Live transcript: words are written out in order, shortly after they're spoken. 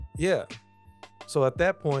Yeah. So at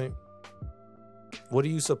that point, what are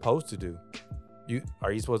you supposed to do?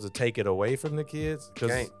 Are you supposed to take it away from the kids?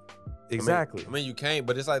 Can't. Exactly. I mean, you can't,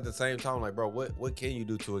 but it's like at the same time, like, bro, what can you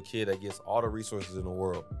do to a kid that gets all the resources in the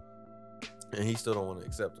world and he still don't want to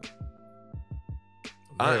accept them?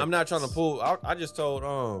 I'm not trying to pull. I just told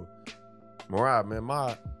Mariah, man,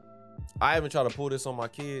 I haven't tried to pull this on my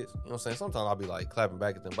kids. You know what I'm saying? Sometimes I'll be like clapping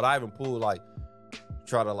back at them, but I haven't pulled like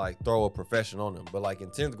try to like throw a profession on them. But like in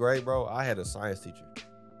 10th grade, bro, I had a science teacher.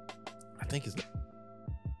 I think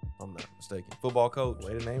I'm not mistaken. Football coach.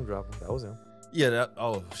 Way to name drop him. That was him. Yeah,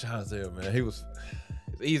 shout out to him, man. It was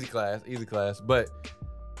easy class. But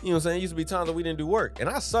you know what I'm saying? It used to be times that we didn't do work. And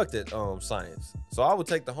I sucked at science. So I would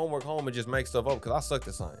take the homework home and just make stuff up because I sucked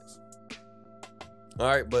at science. All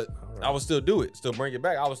right, but I would still do it, still bring it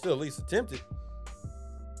back. I would still at least attempt it.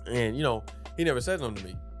 And, you know, he never said something to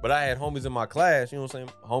me. But I had homies in my class, you know what I'm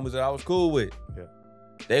saying? Homies that I was cool with. Yeah.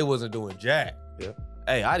 They wasn't doing jack. Yeah.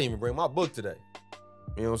 Hey, I didn't even bring my book today.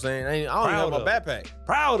 You know what I'm saying? I don't even have my backpack.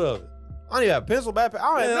 Proud of it. I don't even have a pencil backpack.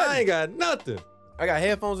 I ain't got nothing. I got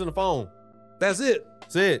headphones and the phone. That's it.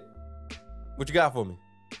 That's it. What you got for me?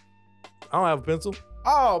 I don't have a pencil.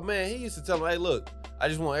 Oh, man, he used to tell me, hey, look, I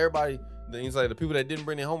just want everybody, he's like, the people that didn't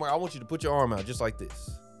bring their homework, I want you to put your arm out just like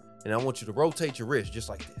this. And I want you to rotate your wrist just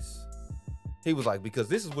like this. He was like, because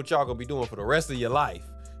this is what y'all gonna be doing for the rest of your life.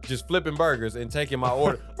 Just flipping burgers and taking my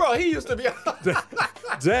order. Bro, he used to be...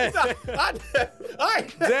 Dang.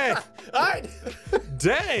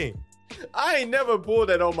 Dang. I ain't never pulled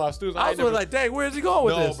that on my students. I was like, dang, where's he going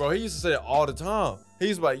with this? No, bro, he used to say it all the time. He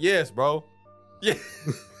used to be like, yes, bro. Yeah.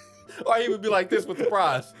 Or he would be like this with the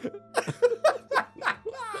prize.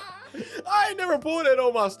 I ain't never pulled that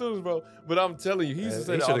on my students, bro. But I'm telling you, he used to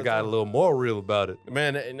say that. He should have got a little more real about it.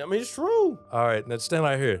 Man, I mean, it's true. All right, now stand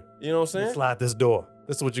right here. You know what I'm saying? Let's slide this door.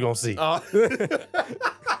 This is what you're going to see.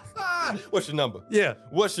 What's your number? Yeah.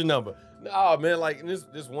 What's your number? Oh, man, like this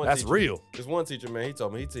one That's teacher, real. This one teacher, man, he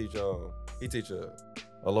told me he teach a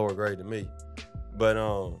lower grade than me. But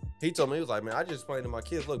he told me, he was like, man, I just explained to my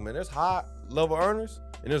kids, look, man, there's high level earners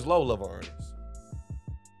and there's low level earners.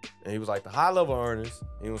 And he was like, the high level earners,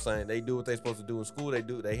 you know what I'm saying? They do what they're supposed to do in school.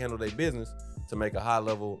 They handle their business to make a high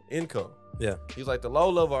level income. Yeah. He was like, the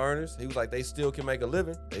low level earners, he was like, they still can make a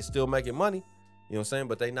living. They still making money. You know what I'm saying?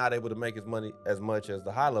 But they not able to make as much as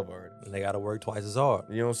the high level earners. And they got to work twice as hard.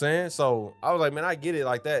 You know what I'm saying? So I was like, man, I get it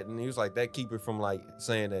like that. And he was like, that keep it from like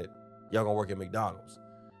saying that y'all gonna work at McDonald's.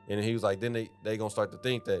 And he was like, then they gonna start to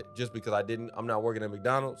think that just because I'm not working at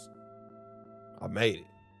McDonald's, I made it.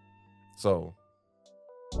 So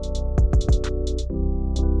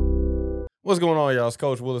what's going on, y'all? It's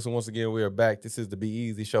Coach Willis, and once again, we are back. This is the Be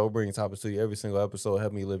Easy Show, bringing topics to you every single episode,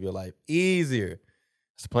 helping you live your life easier.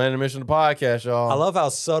 It's the Plan and Mission of the podcast, y'all. I love how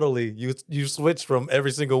subtly you switch from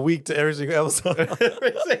every single week to every single episode.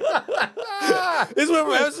 It's went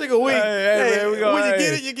from every single week. Hey, man, we go, when you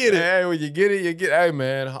get it, you get it. Hey, when you get it, you get it. Hey,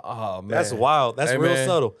 man. Oh, man. That's wild. That's real man.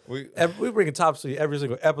 subtle. We bringing topics to you every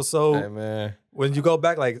single episode. Hey, man. When you go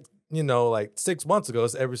back, like 6 months ago,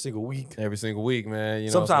 it's every single week. Every single week, man. You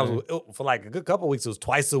know sometimes for like a good couple of weeks, it was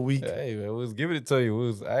twice a week. Hey, man, we was giving it to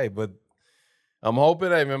you. But I'm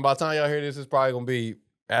hoping, hey, man, by the time y'all hear this, it's probably going to be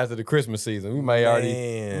after the Christmas season. We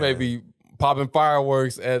may be popping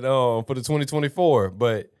fireworks at for the 2024.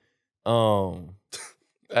 But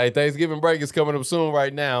hey, Thanksgiving break is coming up soon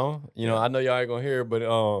right now. You know, I know y'all ain't gonna hear it,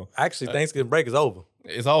 but actually Thanksgiving break is over.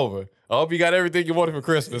 It's over. I hope you got everything you wanted for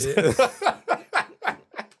Christmas. Yeah.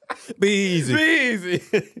 Be easy. Be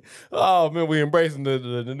easy. Oh man, we embracing the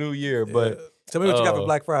new year. Yeah. But tell me what you got for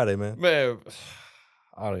Black Friday, man. Man,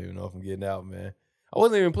 I don't even know if I'm getting out, man. I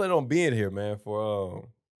wasn't even planning on being here, man, for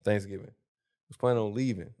Thanksgiving. I was planning on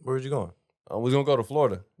leaving. Where was you going? We was gonna go to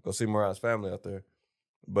Florida, go see Mariah's family out there.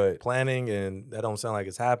 But planning, and that don't sound like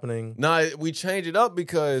it's happening. Nah, we changed it up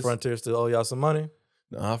because Frontier still owe y'all some money.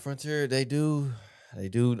 Nah, Frontier, they do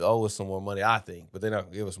owe us some more money, I think, but they're not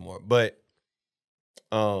gonna give us more. But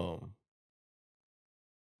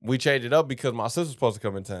we changed it up because my sister's supposed to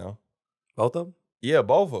come in town. Both of them? Yeah,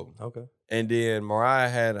 both of them. Okay. And then Mariah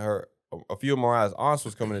had a few of Mariah's aunts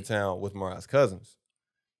was coming to town with Mariah's cousins.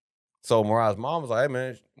 So Mariah's mom was like, hey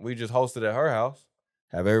man, we just hosted at her house,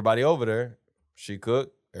 have everybody over there. She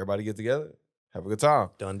cooked, everybody get together, have a good time.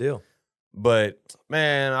 Done deal. But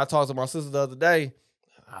man, I talked to my sister the other day.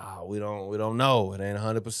 We don't know. It ain't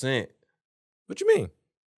 100%. What you mean?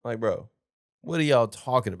 Like, bro, what are y'all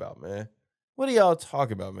talking about, man? What are y'all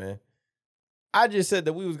talking about, man? I just said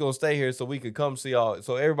that we was gonna stay here so we could come see all,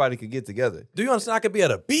 so everybody could get together. Do you understand? I could be at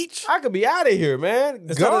a beach. I could be out of here, man.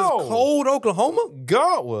 Instead of this cold Oklahoma.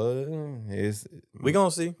 Go. Well, We gonna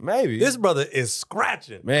see. Maybe This brother is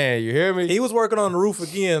scratching. Man, you hear me? He was working on the roof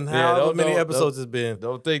again. However many episodes it's been.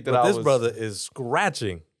 Don't think that but this brother is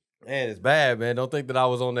scratching. Man, it's bad, man. Don't think that I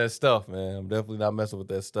was on that stuff, man. I'm definitely not messing with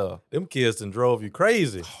that stuff. Them kids done drove you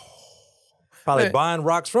crazy. Probably buying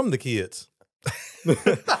rocks from the kids.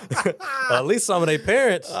 At least some of their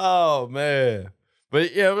parents. Oh, man.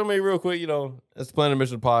 But yeah, I mean, real quick, it's the Planet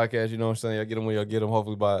Mission podcast. You know what I'm saying? Y'all get them when y'all get them.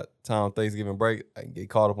 Hopefully by the time Thanksgiving break, I can get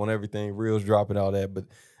caught up on everything, reels dropping, all that. But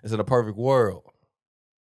it's in a perfect world.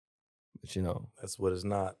 But, that's what it's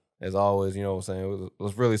not. As always, you know what I'm saying?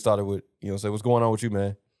 Let's really started with, what's going on with you,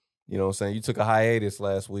 man? You know what I'm saying? You took a hiatus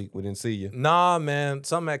last week. We didn't see you. Nah, man.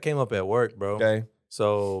 Something that came up at work, bro. Okay.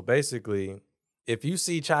 So basically, if you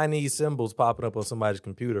see Chinese symbols popping up on somebody's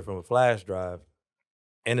computer from a flash drive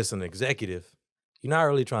and it's an executive, you're not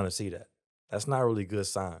really trying to see that. That's not a really good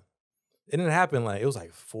sign. It didn't happen it was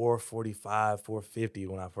like 4:45, 4:50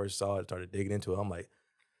 when I first saw it, started digging into it. I'm like,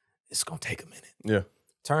 it's going to take a minute. Yeah.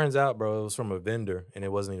 Turns out, bro, it was from a vendor and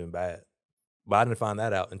it wasn't even bad. But I didn't find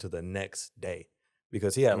that out until the next day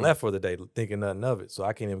because he had left for the day thinking nothing of it. So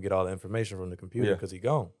I can't even get all the information from the computer because he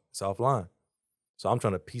gone. It's offline. So I'm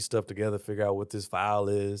trying to piece stuff together, figure out what this file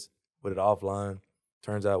is, put it offline.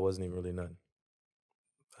 Turns out it wasn't even really nothing.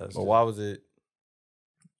 Well, why was it?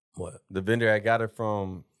 What? The vendor had got it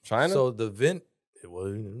from China? So it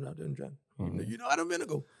was not in China. Mm-hmm. You know how to minute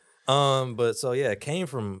go. But so yeah, it came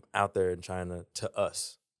from out there in China to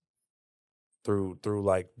us through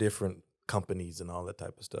like different companies and all that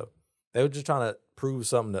type of stuff. They were just trying to prove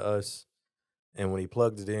something to us. And when he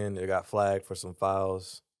plugged it in, it got flagged for some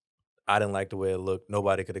files. I didn't like the way it looked.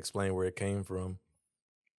 Nobody could explain where it came from.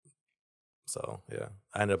 So yeah,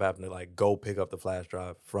 I ended up having to go pick up the flash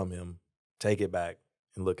drive from him, take it back,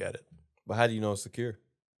 and look at it. But how do you know it's secure?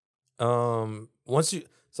 Once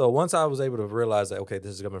I was able to realize that, okay,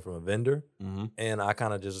 this is coming from a vendor, and I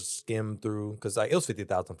kind of just skimmed through, because it was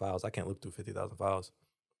 50,000 files. I can't look through 50,000 files.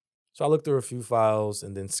 So I looked through a few files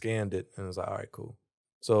and then scanned it, and was like, all right, cool.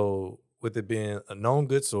 So with it being a known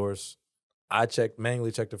good source, I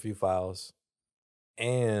manually checked a few files.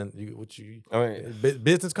 And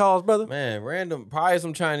business calls, brother? Man, random, probably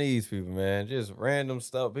some Chinese people, man. Just random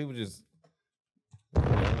stuff. People just leave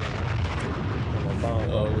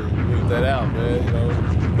that out,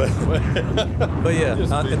 man. But yeah,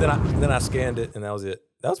 and then I scanned it, and that was it.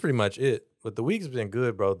 That was pretty much it. But the week's been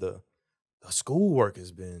good, bro. The schoolwork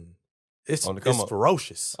has been it's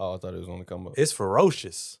ferocious. Oh, I thought it was on the come up. It's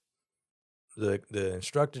ferocious. The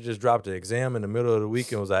instructor just dropped the exam in the middle of the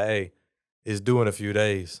week and was like, "Hey, it's due in a few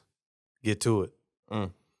days. Get to it."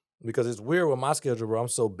 Because it's weird with my schedule, bro. I'm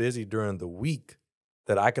so busy during the week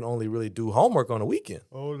that I can only really do homework on the weekend.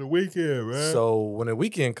 Oh, the weekend, man. So when the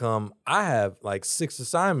weekend come, I have 6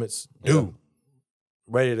 assignments due,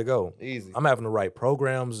 ready to go. Easy. I'm having to write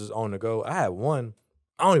programs on the go. I had one.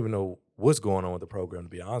 I don't even know what's going on with the program, to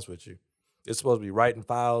be honest with you. It's supposed to be writing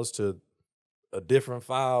files to a different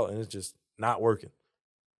file, and it's just not working.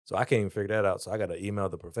 So I can't even figure that out. So I got to email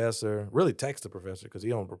the professor, really text the professor because he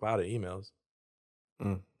don't reply to emails.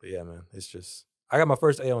 But yeah, man, it's just, I got my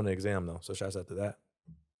first A on the exam though. So shouts out to that.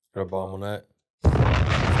 Got a bomb on that.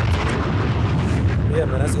 Yeah,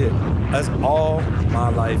 man, that's it. That's all my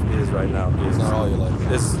life is right now. It's not all your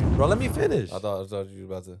life. Bro, let me finish. I thought you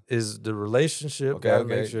were about to. Is the relationship. Okay.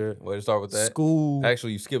 Make sure. Way to start with that. School.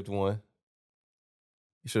 Actually, you skipped one.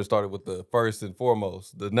 You should have started with the first and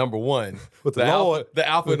foremost, the number one, with the Lord, the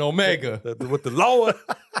Alpha and Omega, with the Lord,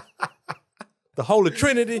 the Holy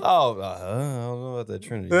Trinity. Oh, I don't know about that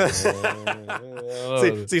Trinity.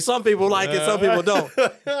 see, some people like it, some people don't.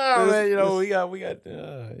 Man, we got.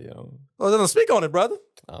 Well, then speak on it, brother.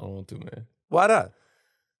 I don't want to, man. Why not?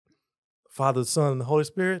 Father, Son, and the Holy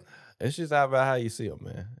Spirit. It's just about how you see them,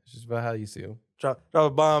 man. It's just about how you see them. Drop a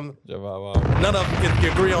bomb. Drop a bomb. None of them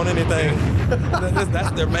can agree on anything.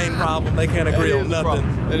 That's their main problem. They can't agree on nothing.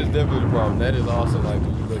 That is definitely the problem. That is also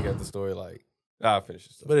when you look at the story, I'll finish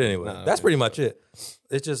this stuff. But anyway, that's pretty much it.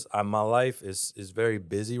 It's just my life is very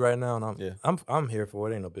busy right now, and I'm here for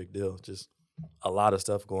it. Ain't no big deal. Just a lot of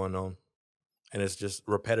stuff going on, and it's just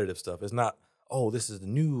repetitive stuff. It's not, oh, this is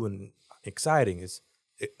new and exciting. It's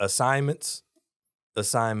assignments,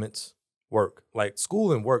 work.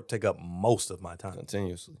 School and work take up most of my time.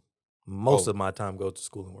 Continuously. Most of my time goes to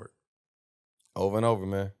school and work. Over and over,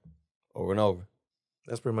 man. Over and over.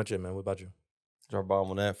 That's pretty much it, man. What about you? Drop a bomb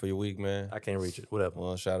on that for your week, man. I can't reach it. Whatever.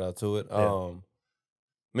 Well, shout out to it. Yeah.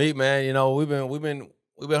 Me, man, we've been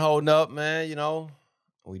holding up, man,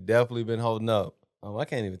 We definitely been holding up. I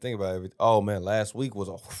can't even think about everything. Oh man, last week was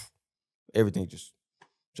everything just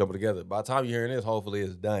jumping together. By the time you're hearing this, hopefully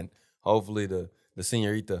it's done. Hopefully the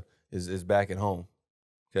señorita is back at home.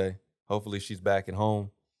 Okay, hopefully she's back at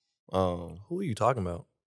home. Who are you talking about?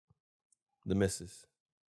 The missus.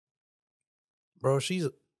 Bro, she's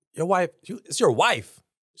your wife. It's your wife.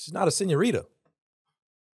 She's not a señorita.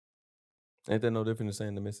 Ain't that no different than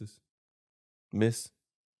saying the missus? Miss.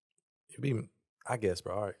 It'd be, I guess,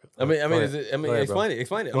 bro. All right. Explain it.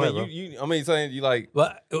 Explain it. Saying you like.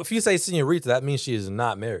 But if you say señorita, that means she is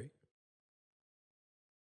not married.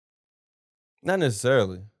 Not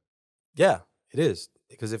necessarily. Yeah, it is.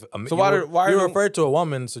 Because if so why you refer to a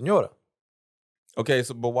woman señora? Okay,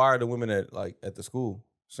 but why are the women at the school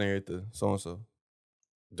señorita so and so?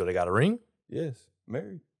 Do they got a ring? Yes,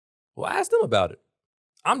 married. Well, ask them about it.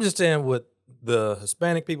 I'm just saying what the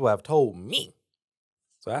Hispanic people have told me.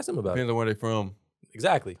 So ask them about Depends on where they're from.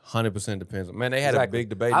 Exactly. 100% depends. Man, they had a big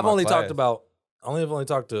debate. I've only talked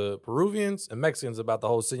to Peruvians and Mexicans about the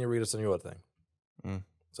whole señorita señora thing.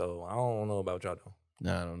 So I don't know about y'all though.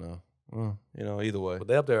 Nah, I don't know. Well, either way. But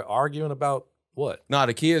they up there arguing about what? Nah,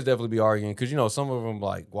 the kids definitely be arguing because some of them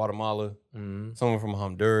like Guatemala, some of them from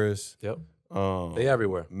Honduras. Yep. They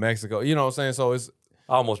everywhere. Mexico. You know what I'm saying? So it's.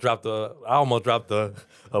 I almost dropped a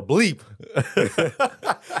bleep.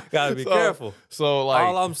 Gotta be careful. So like,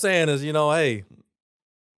 all I'm saying is, hey,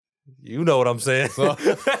 you know what I'm saying. So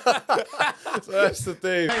that's the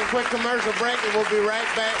thing. Take a quick commercial break and we'll be right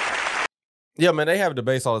back. Yeah, man, they have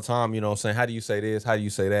debates all the time, you know what I'm saying? How do you say this? How do you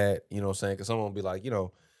say that? You know what I'm saying? Because someone will be like,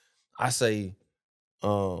 I say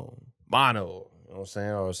mono, you know what I'm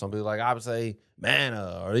saying? Or somebody like, I would say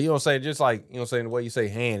manna, or, you know what I'm saying? Just like, you know what I'm saying? The way you say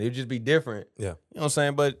hand, it'd just be different. Yeah. You know what I'm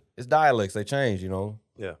saying? But it's dialects, they change,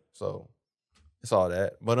 Yeah. So it's all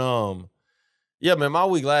that. But, yeah, man, my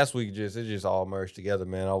week last week, it just all merged together,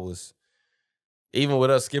 man. Even with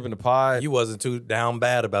us skipping the pod. You wasn't too down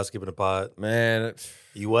bad about skipping the pod. Man.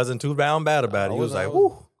 You wasn't too down bad about it. You was like,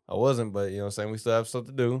 woo. I wasn't, but you know what I'm saying? We still have stuff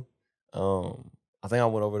to do. I think I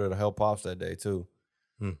went over there to help Pops that day too.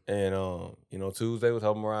 And Tuesday was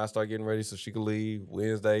helping Mariah start getting ready so she could leave.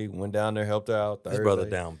 Wednesday, went down there, helped her out. Thursday, his brother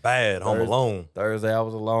down bad, home alone. Thursday I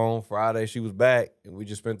was alone. Friday she was back. And we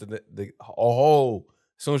just spent the whole,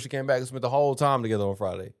 as soon as she came back, we spent the whole time together on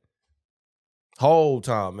Friday. Whole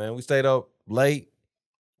time, man. We stayed up late,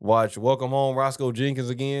 watched Welcome Home, Roscoe Jenkins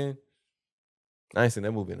again. I ain't seen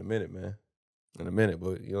that movie in a minute, man. But you know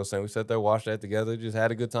what I'm saying? We sat there, watched that together, just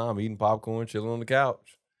had a good time, eating popcorn, chilling on the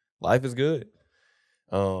couch. Life is good.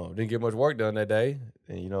 Didn't get much work done that day.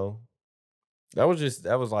 And, that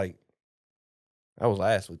was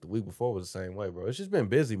last week. The week before was the same way, bro. It's just been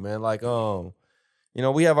busy, man. Like,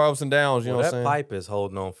 we have our ups and downs, you know what I'm saying? That pipe is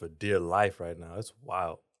holding on for dear life right now. It's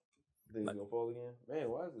wild. Think it's gonna fall again? Man,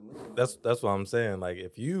 why is it moving? That's what I'm saying. Like,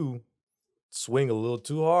 if you swing a little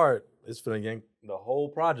too hard, it's finna yank the whole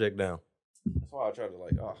project down. That's why I try to tug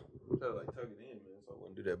it in, man. So I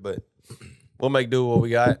wouldn't do that. But we'll make do with what we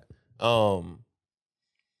got.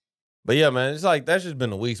 But yeah, man, it's like that's just been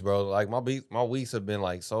the weeks, bro. Like my weeks have been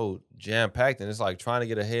like so jam packed, and it's like trying to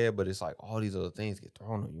get ahead, but it's like all these other things get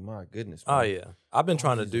thrown on you. My goodness, man. Oh yeah, I've been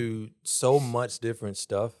trying to do so much different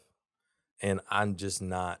stuff, and I'm just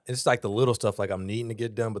not. It's like the little stuff, like I'm needing to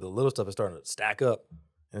get done, but the little stuff is starting to stack up,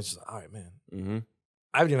 and it's just like, all right, man. Mm-hmm.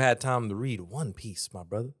 I haven't even had time to read One Piece, my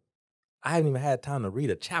brother. I haven't even had time to read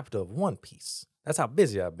a chapter of One Piece. That's how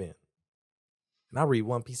busy I've been, and I read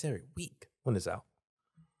One Piece every week when it's out.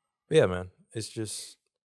 Yeah, man. It's just,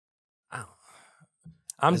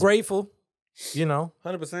 I'm grateful,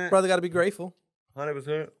 100%. Brother got to be grateful.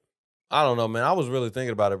 100%. I don't know, man. I was really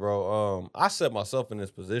thinking about it, bro. I set myself in this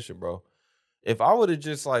position, bro. If I would have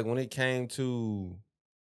just, like, when it came to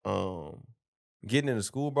getting into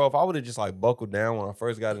school, bro, if I would have just, like, buckled down when I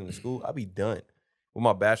first got into school, I'd be done with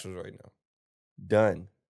my bachelor's right now. Done.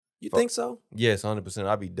 You think so? Yes, 100%.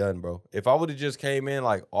 I'd be done, bro. If I would have just came in,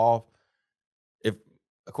 like, off,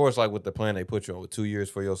 of course, like with the plan they put you on with 2 years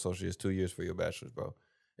for your associates, 2 years for your bachelor's, bro.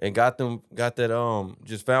 And got that,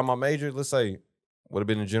 just found my major, let's say, would have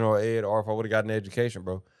been in general ed, or if I would have gotten education,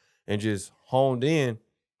 bro, and just honed in,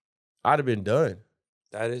 I'd have been done.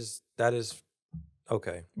 That is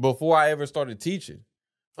okay. Before I ever started teaching.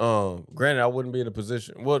 Granted, I wouldn't be in a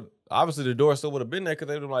position. Well, obviously the door still would have been there because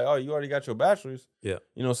they would have been like, oh, you already got your bachelor's. Yeah.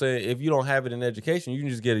 You know what I'm saying? If you don't have it in education, you can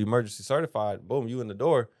just get emergency certified. Boom, you in the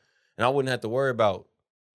door. And I wouldn't have to worry about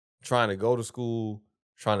trying to go to school,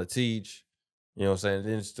 trying to teach, you know what I'm saying, and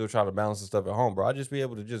then still try to balance the stuff at home, bro. I'd just be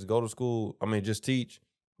able to just go to school, just teach,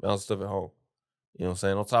 balance the stuff at home. You know what I'm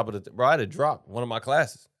saying? On top of bro, I had to drop one of my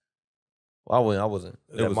classes. I wasn't.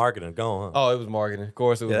 That marketing gone, huh? Oh, it was marketing. Of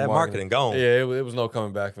course, it was that marketing gone. Yeah, it was no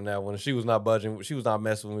coming back from that one. She was not budging. She was not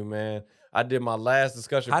messing with me, man. I did my last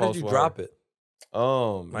discussion. How post did you with drop her. it?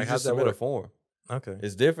 You just submit a form. Okay.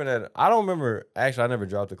 It's different. I don't remember. Actually, I never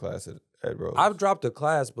dropped a class at Rose. I've dropped a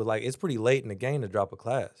class, but like it's pretty late in the game to drop a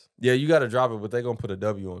class. Yeah, you got to drop it, but they're gonna put a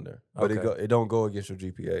W on there. But Okay. it don't go against your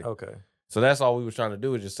GPA. Okay. So that's all we was trying to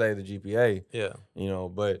do is just save the GPA. Yeah. You know,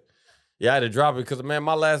 but yeah, I had to drop it because man,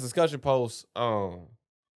 my last discussion post, I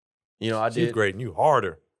did grading you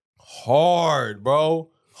harder. Hard,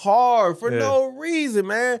 bro. Hard for no reason,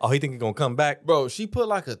 man. Oh, he think he gonna come back, bro? She put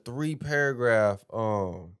like a 3-paragraph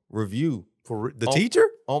review for the teacher.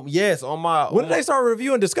 Yes, on my. When did they start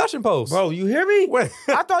reviewing discussion posts, bro? You hear me? When?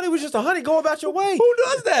 I thought it was just 100. Go about your way. Who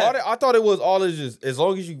does that? I thought it was all is just as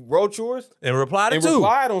long as you wrote yours and replied and to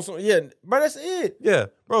replied on something. Yeah, but that's it. Yeah,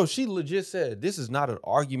 bro. She legit said this is not an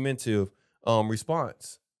argumentative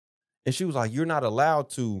response, and she was like, "You're not allowed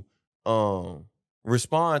to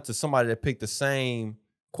respond to somebody that picked the same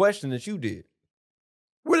question that you did."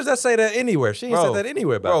 Where does that say that anywhere? She ain't said that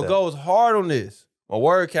anywhere about that. Bro, goes hard on this. My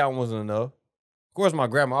word count wasn't enough. Of course, my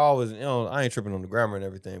grammar always, I ain't tripping on the grammar and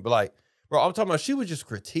everything. But like, bro, I'm talking about she was just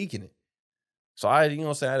critiquing it. So I, I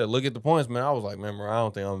had to look at the points, man. I was like, man, bro, I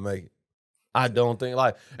don't think I'm gonna make it. I don't think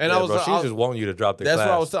and I was bro, she's just wanting you to drop the class.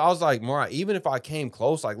 That's what I was like, Mariah, even if I came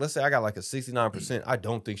close, like let's say I got like a 69%, I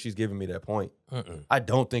don't think she's giving me that point. I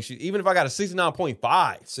don't think even if I got a 69.5.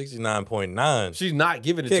 69.9. She's not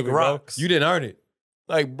giving it Kick to me, rocks. bro. You didn't earn it.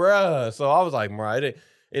 Like, bruh. So I was like, Mariah,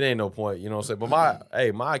 it ain't no point, you know what I'm saying?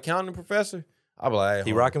 But my accounting professor, I be like, hey,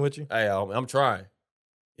 he rocking with you? Hey, I'm trying.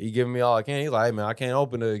 He giving me all I can. He's like, hey, man, I can't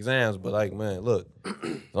open the exams, but like, man, look,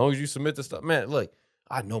 as long as you submit the stuff, man, look,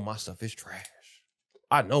 I know my stuff is trash.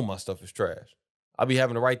 I know my stuff is trash. I be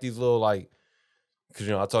having to write these little because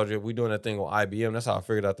I told you we doing that thing on IBM. That's how I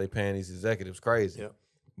figured out they paying these executives crazy. Yeah.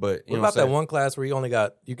 But what about that one class where you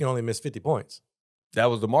can only miss 50 points? That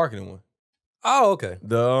was the marketing one. Oh, okay.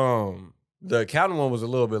 The accounting one was a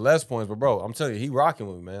little bit less points, but bro, I'm telling you, he rocking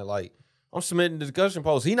with me, man. Like, I'm submitting the discussion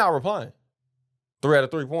post. He not replying. 3 out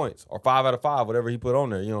of 3 points or 5 out of 5, whatever he put on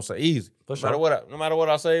there. You know what I'm saying? Easy. No matter what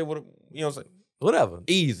I say, you know what I'm saying? Whatever.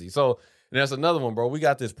 Easy. So and that's another one, bro. We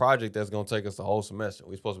got this project that's gonna take us the whole semester.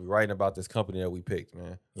 We're supposed to be writing about this company that we picked,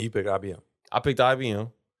 man. You picked IBM. I picked IBM.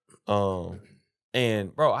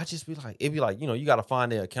 And bro, I just be like, it'd be like, you gotta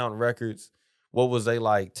find their account records. What was they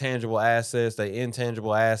like tangible assets, they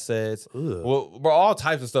intangible assets. Ugh. Well, bro, all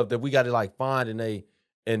types of stuff that we gotta like find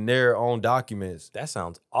in their own documents. That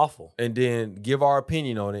sounds awful. And then give our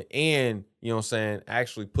opinion on it and, you know what I'm saying,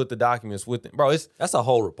 actually put the documents with it. Bro, that's a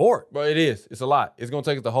whole report. Bro, it is. It's a lot. It's going to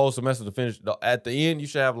take us the whole semester to finish. At the end, you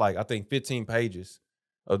should have I think 15 pages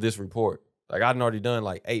of this report. Like, I've already done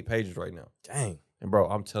 8 pages right now. Dang. And bro,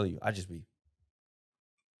 I'm telling you, I just be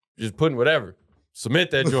putting whatever.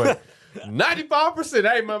 Submit that joint.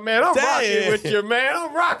 95%. Hey, my man, I'm rocking with you, man.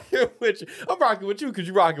 I'm rocking with you. I'm rocking with you because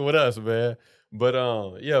you're rocking with us, man.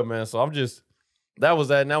 But yeah, man. So that was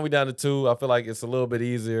that. Now we down to 2. I feel like it's a little bit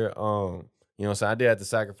easier. You know what I'm saying? I did have to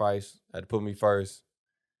sacrifice. I had to put me first,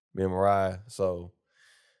 me and Mariah. So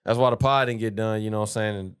that's why the pod didn't get done, you know what I'm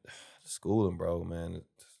saying? And the schooling, bro, man. The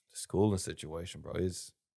schooling situation, bro.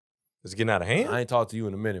 It's getting out of hand. I ain't talked to you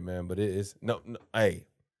in a minute, man, but it's no, hey.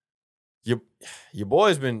 Your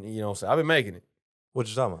boy's been, you know what I'm saying? I've been making it. What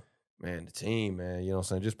you talking about? Man, the team, man, you know what I'm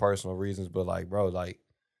saying? Just personal reasons, but bro,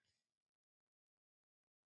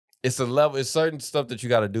 it's a level, it's certain stuff that you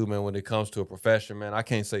got to do, man, when it comes to a profession, man. I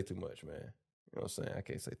can't say too much, man. You know what I'm saying? I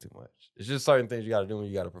can't say too much. It's just certain things you got to do when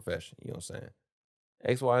you got a profession. You know what I'm saying?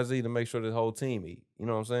 X, Y, and Z to make sure the whole team eat. You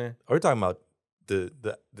know what I'm saying? Are we talking about the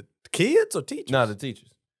kids or teachers? No, the teachers.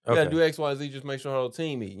 You Okay. got to do X, Y, and Z, just make sure the whole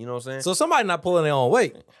team eat. You know what I'm saying? So somebody not pulling their own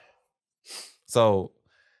weight. So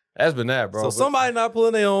that's been that, bro. So somebody not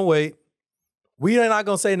pulling their own weight. We are not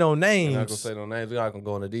going to say no names. We're not going to say no names. We're not going to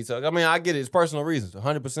go into detail. I mean, I get it. It's personal reasons.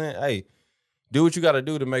 100%. Hey, do what you got to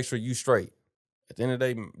do to make sure you straight. At the end of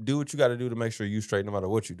the day, do what you got to do to make sure you straight no matter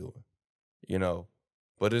what you're doing. You know?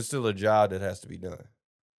 But it's still a job that has to be done.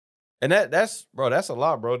 And that's a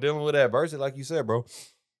lot, bro. Dealing with adversity, like you said, bro.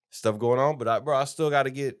 Stuff going on, but I still got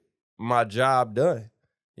to get my job done.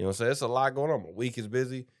 You know what I'm saying? It's a lot going on. My week is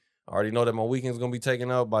busy. I already know that my weekend's going to be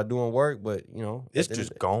taken up by doing work, but, you know. It's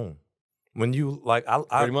just gone. When you,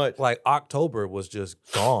 pretty much. October was just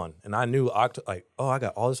gone. And I knew, I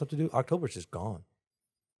got all this stuff to do. October's just gone.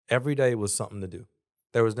 Every day was something to do.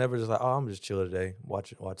 There was never just I'm just chill today,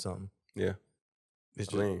 watch something. Yeah. It's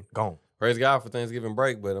just gone. Praise God for Thanksgiving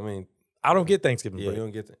break, but I mean. I don't get Thanksgiving break. Yeah, you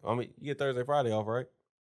don't get that. I mean, you get Thursday, Friday off, right?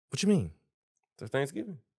 What you mean? It's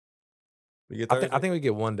Thanksgiving. We get I Thursday? think we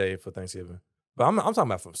get 1 day for Thanksgiving. But I'm talking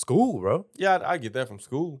about from school, bro. Yeah, I get that from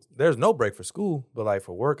school. There's no break for school, but like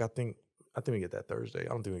for work, I think we get that Thursday. I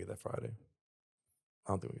don't think we get that Friday.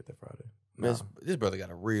 Man, No, this brother got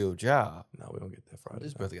a real job. no, we don't get that Friday.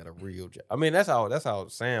 This brother got a real job. I mean, that's how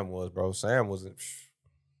Sam was, bro. Sam wasn't.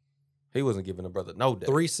 He wasn't giving a brother no day.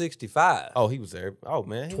 365. Oh, he was there. Oh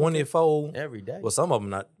man, he was 24 there every day. Well, some of them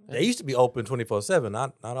not. They used to be open 24/7.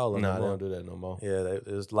 Not all of them. Nah, no they more. don't do that no more. Yeah,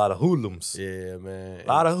 there's a lot of hoodlums. Yeah, man. A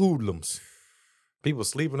lot of hoodlums. People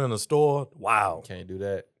sleeping in the store. Wow. Can't do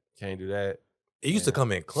that. Can't do that. It used to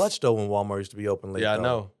come in clutch though when Walmart used to be open late. Yeah, I though.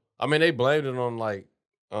 know. I mean, they blamed it on like,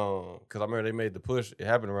 because I remember they made the push. It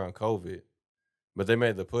happened around COVID, but they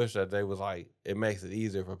made the push that they was like, it makes it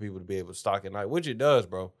easier for people to be able to stock at night, which it does,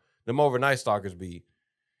 bro. Them overnight stockers be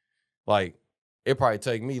like, it probably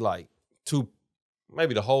take me like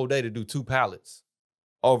maybe the whole day to do 2 pallets.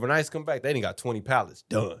 Overnights come back, they done got 20 pallets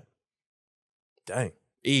done. Dang.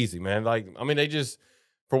 Easy, man. Like, I mean, they just,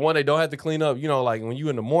 for one, they don't have to clean up. You know, like when you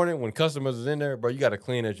in the morning, when customers is in there, bro, you got to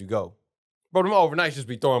clean as you go. Bro, them overnights just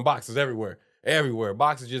be throwing boxes everywhere. Everywhere.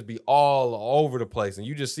 Boxes just be all over the place. And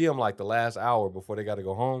you just see them like the last hour before they got to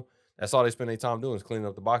go home. That's all they spend their time doing is cleaning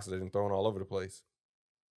up the boxes and throwing all over the place.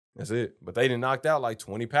 That's it. But they done knocked out like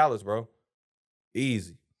 20 pallets, bro.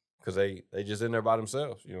 Easy. Because they just in there by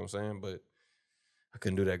themselves. You know what I'm saying? But I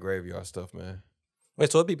couldn't do that graveyard stuff, man.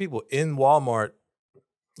 Wait, so it'd be people in Walmart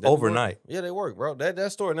overnight? Yeah, they work, bro.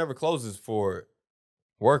 That store never closes for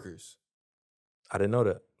workers. I didn't know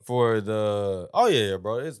that. Oh yeah,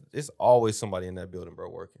 bro. It's always somebody in that building, bro,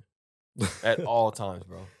 working. At all times,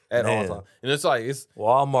 bro. At all times. And it's like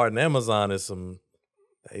Walmart and Amazon is some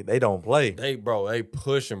they don't play. They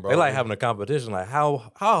pushing, bro. They like having a competition. Like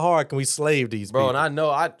how hard can we slave these bro, people? And I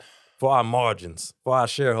know for our margins, for our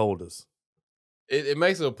shareholders. It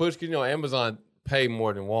makes it a push because Amazon pay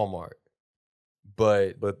more than Walmart.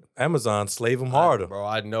 But Amazon slave them harder. Bro,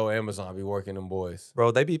 I know Amazon be working them boys.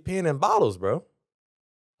 Bro, they be peeing in bottles, bro.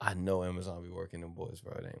 I know Amazon be working them boys,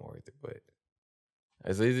 bro. It ain't worth it, but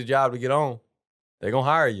it's an easy job to get on. They gonna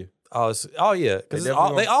hire you. Oh yeah, because they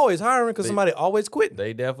always hiring because somebody always quitting.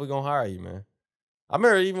 They definitely gonna hire you, man. I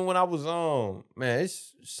remember even when I was man,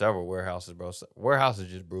 it's several warehouses, bro. Warehouses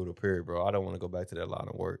just brutal, period, bro. I don't want to go back to that line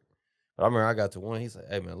of work. But I remember I got to one. He said,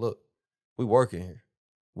 "Hey, man, look, we working here.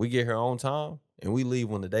 We get here on time, and we leave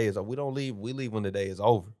when the day is over. We don't leave. We leave when the day is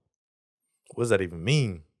over." What does that even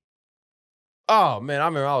mean? Oh man, I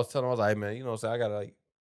remember I was telling him, I was like, "Hey, man, you know what I'm saying?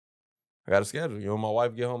 I got a schedule. You know, my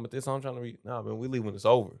wife get home at this. I'm trying to nah, man, we leave when it's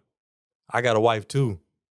over. I got a wife too.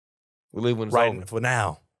 We leave when it's right over. For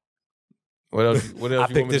now. What else? What else?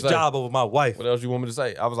 I picked this job over my wife. What else you want me to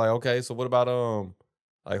say? I was like, okay, so what about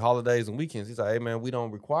like holidays and weekends? He's like, hey man, we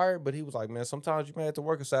don't require it, but he was like, man, sometimes you may have to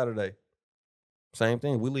work a Saturday. Same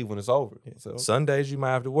thing. We leave when it's over. So, Sundays you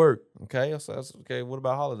might have to work. Okay, so that's okay. What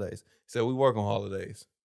about holidays? He said we work on holidays.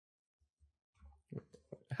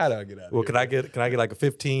 How do I get out of here? Well, can I get like a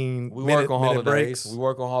 15 we minute, work on minute holidays. breaks? We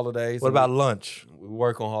work on holidays. What about lunch? We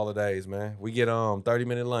work on holidays, man. We get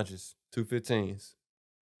 30-minute lunches, 2 15s.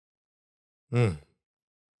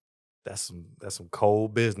 That's some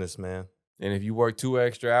cold business, man. And if you work 2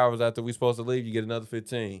 extra hours after we supposed to leave, you get another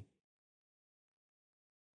 15.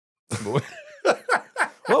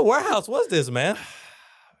 What warehouse was this, man?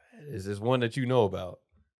 It's this one that you know about.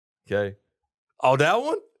 Okay. Oh, that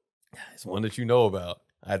one? It's one that you know about.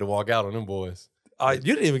 I had to walk out on them boys. You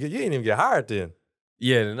didn't even get hired then.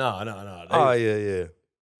 Yeah, no. Oh yeah.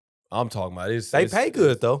 I'm talking about it. They pay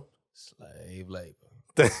good though. Slave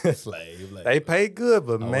labor. Slave labor. They pay good,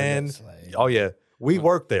 but man, oh yeah, we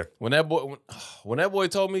work there. When that boy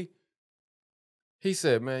told me, he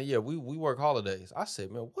said, "Man, yeah, we work holidays." I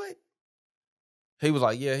said, "Man, what?" He was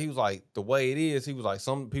like, "Yeah." He was like, "The way it is," he was like,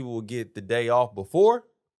 "Some people will get the day off before.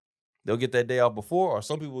 They'll get that day off before, or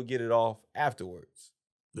some people will get it off afterwards."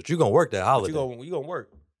 But you gonna work that holiday. You gonna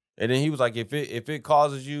work. And then he was like, if it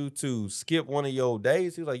causes you to skip one of your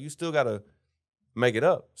days, he was like, you still gotta make it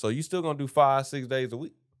up. So you still gonna do 5-6 days a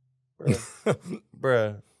week.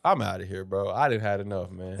 Bruh, I'm out of here, bro. I done had enough,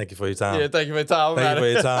 man. Thank you for your time. Yeah, thank you for your time. Thank you for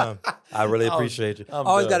your time. I really appreciate you.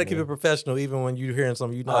 Always got to keep it professional, even when you're hearing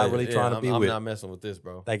something you're not really trying to be with. I'm not messing with this,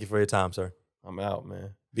 bro. Thank you for your time, sir. I'm out,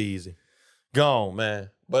 man. Be easy. Gone, man.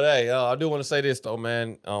 But hey, I do want to say this though,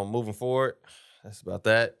 man. Moving forward, that's about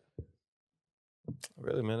that.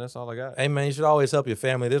 Really, man, that's all I got. Hey, man, you should always help your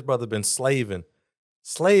family. This brother been slaving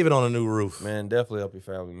on a new roof. Man, definitely help your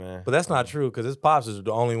family, man. But that's not true because his pops is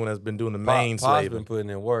the only one that's been doing the main slaving. Pop's been putting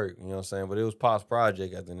in work, you know what I'm saying? But it was Pop's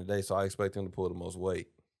project at the end of the day, so I expect him to pull the most weight.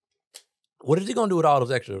 What is he going to do with all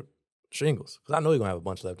those extra shingles? Because I know he's going to have a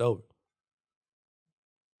bunch left over.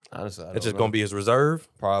 Honestly, It's just gonna be his reserve.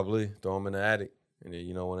 Probably throw them in the attic, and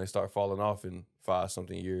then when they start falling off in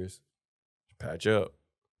 5-something years, patch up.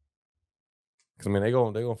 Cause they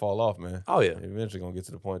gonna fall off, man. Oh yeah, They're eventually gonna get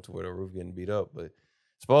to the point to where the roof getting beat up. But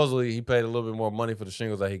supposedly he paid a little bit more money for the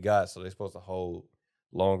shingles that he got, so they're supposed to hold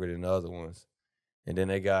longer than the other ones. And then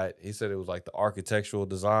he said it was like the architectural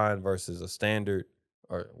design versus a standard,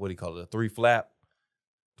 or what do you call it, a three flap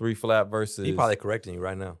versus. he probably correcting you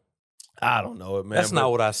right now. I don't know it, man. That's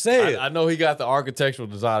not what I said. I know he got the architectural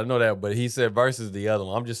design. I know that, but he said versus the other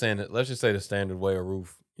one. I'm just saying that. Let's just say the standard way a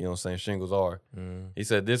roof, shingles are. He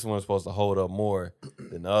said this one's supposed to hold up more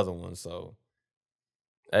than the other one. So,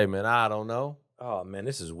 hey, man, I don't know. Oh man,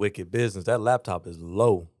 this is wicked business. That laptop is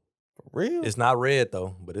low. For real? It's not red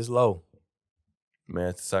though, but it's low.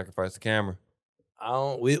 Man, to sacrifice the camera.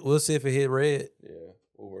 We'll see if it hit red. Yeah,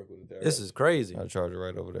 we'll work with it there. This is crazy. I'll charge it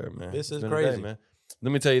right over there, man. This is crazy, man.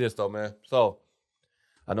 Let me tell you this though, man. So,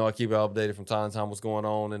 I know I keep you updated from time to time what's going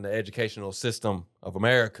on in the educational system of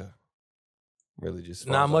America. Really just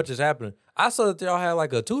not much is happening. I saw that y'all had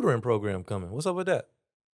like a tutoring program coming. What's up with that?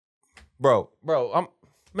 Bro, drop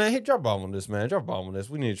a bomb on this, man. Drop a bomb on this.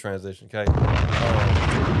 We need a transition, okay?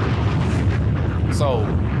 So,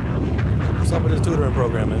 what's up with this tutoring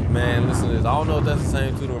program, man? Man, listen to this. I don't know if that's the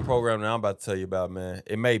same tutoring program that I'm about to tell you about, man.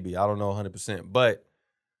 It may be. I don't know 100%. But,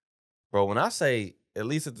 bro, when I say, at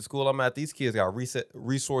least at the school I'm at, these kids got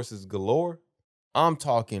resources galore. I'm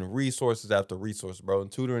talking resources after resources, bro.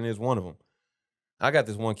 And tutoring is one of them. I got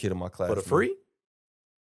this one kid in my class. For the free?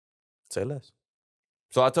 Say less.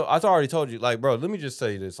 So I already told you, like, bro, let me just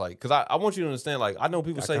say this, like, because I want you to understand, like, I know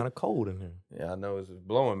people say. Kind of cold in here. Yeah, I know it's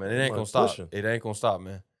blowing, man. It ain't going to stop. It ain't going to stop,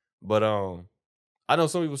 man. But I know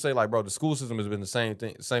some people say, like, bro, the school system has been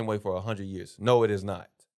the same way for 100 years. No, it is not.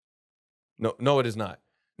 No, it is not.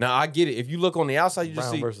 Now, I get it. If you look on the outside,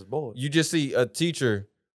 you just see a teacher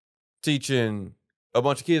teaching a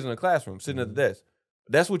bunch of kids in a classroom, sitting at the desk.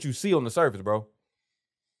 That's what you see on the surface, bro.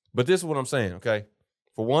 But this is what I'm saying, okay?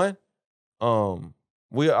 For one,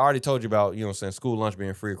 we already told you about, school lunch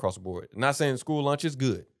being free across the board. I'm not saying school lunch is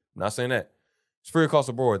good. I'm not saying that. It's free across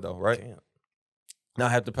the board, though, right? Damn.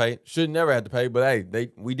 Not have to pay. Should never have to pay, but hey,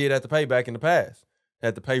 we did have to pay back in the past.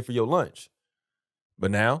 Had to pay for your lunch.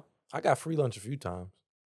 But now? I got free lunch a few times.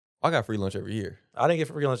 I got free lunch every year. I didn't get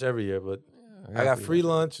free lunch every year, but I got free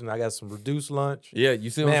lunch and I got some reduced lunch. Yeah, you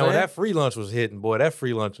see what I'm saying? Man, when that free lunch was hitting, boy, that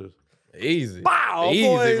free lunch was easy. Wow, easy,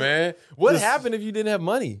 boy. Man. What happened if you didn't have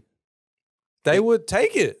money? They would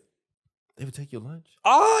take it. They would take your lunch?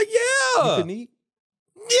 Oh, yeah. You couldn't eat?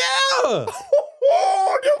 Yeah.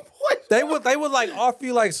 They would like offer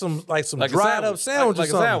you like some dried up sandwich or something. Like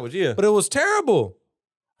a sandwich, yeah. But it was terrible.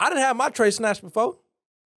 I didn't have my tray snatched before.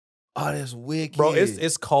 Oh, that's wicked. Bro,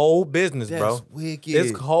 it's cold business, bro. That's wicked.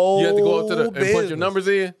 It's cold. You have to go up to and put your numbers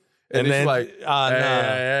in? And then she's like,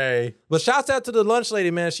 hey. But shouts out to the lunch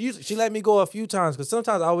lady, man. She let me go a few times because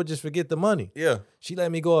sometimes I would just forget the money. Yeah. She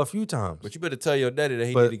let me go a few times. But you better tell your daddy that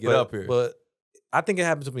he need to get up here. But I think it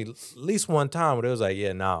happened to me at least one time where it was like,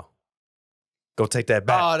 yeah, no. Go take that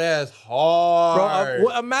back. Oh, that's hard.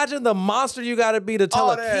 Bro, imagine the monster you got to be to tell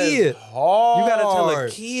a kid. Hard. You got to tell a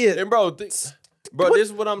kid. And bro, this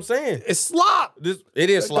is what I'm saying. It's slop. It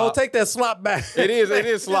is slop. Don't take that slop back. It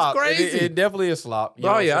is slop. It's crazy. It definitely is slop.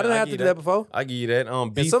 Oh yeah, I didn't have to do that before. I give you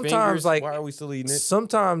that. Beef sometimes fingers, like, why are we still eating it?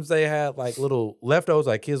 Sometimes they had like little leftovers,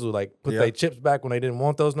 like kids would like put their chips back when they didn't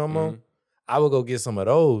want those no more. I would go get some of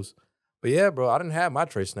those. But yeah, bro, I didn't have my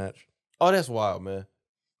tray snatch. Oh, that's wild, man.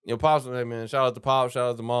 Pops, hey, man, shout out to Pops, shout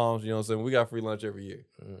out to Moms, you know what I'm saying? We got free lunch every year.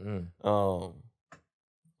 I'm going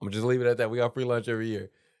to just leave it at that. We got free lunch every year.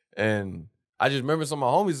 And I just remember some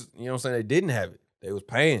of my homies, you know what I'm saying, they didn't have it. They was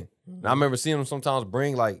paying. And I remember seeing them sometimes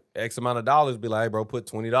bring like X amount of dollars, be like, hey, bro, put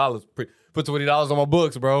 $20. Put $20 on my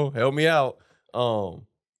books, bro. Help me out.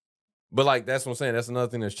 But like, that's what I'm saying. That's another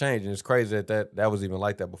thing that's changed. And it's crazy that was even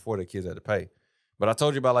like that before the kids had to pay. But I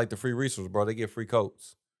told you about like the free resources, bro. They get free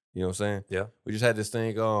coats. You know what I'm saying? Yeah. We just had this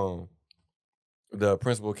thing, the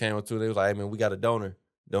principal came up to, they was like, hey man, we got a donated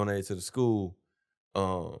to the school,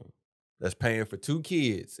 that's paying for 2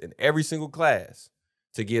 kids in every single class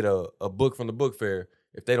to get a book from the book fair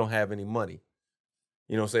if they don't have any money.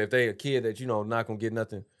 You know what I'm saying? If they a kid that, not gonna get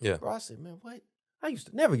nothing. Yeah. Bro, I said, man, what? I used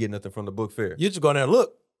to never get nothing from the book fair. You just go in there and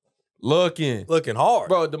looking hard.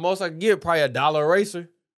 Bro, the most I can get probably $1 eraser.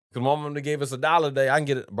 Cause my mom gave us $1 a day. I can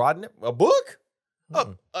get a book? A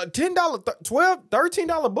 $10, $12,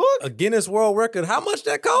 $13 book? A Guinness World Record. How much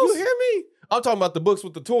that cost? You hear me? I'm talking about the books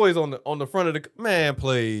with the toys on the front of the... Man,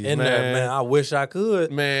 please, there, man. I wish I could.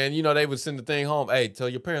 Man, they would send the thing home. Hey, tell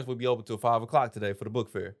your parents we'll be open till 5 o'clock today for the book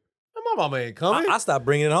fair. And My mama ain't coming. I stopped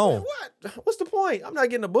bringing it home. What? What's the point? I'm not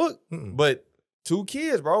getting a book. Mm-mm. But 2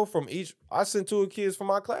 kids, bro, from each. I sent 2 kids from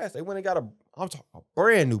my class. They went and got I'm talking a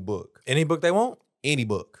brand new book. Any book they want? Any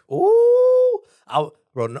book. Ooh.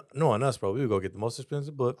 Bro, knowing us, bro, we would go get the most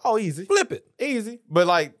expensive book. Oh, easy. Flip it. Easy. But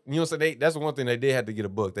like, you know what I'm saying? That's the one thing they did have to get a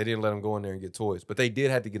book. They didn't let them go in there and get toys. But they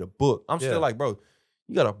did have to get a book. I'm still like, bro,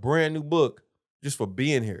 you got a brand new book just for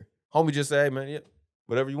being here. Homie just said, hey, man, yeah,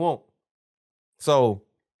 whatever you want. So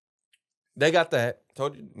they got that.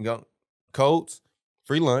 Told you got coats,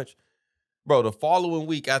 free lunch. Bro, the following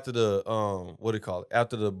week after the, what do you call it?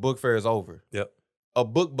 After the book fair is over. Yep. A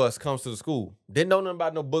book bus comes to the school. Didn't know nothing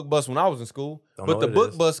about no book bus when I was in school. Don't but know the what it book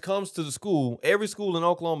is. bus comes to the school. Every school in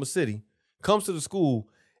Oklahoma City comes to the school,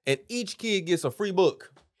 and each kid gets a free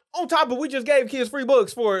book. On top of we just gave kids free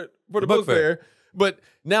books for the book fair. But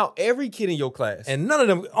now every kid in your class. And none of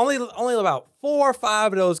them, only about 4 or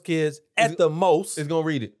 5 of those kids at the most is going to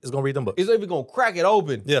read it. is going to read them books. Is even going to crack it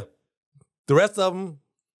open. Yeah. The rest of them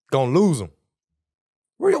going to lose them.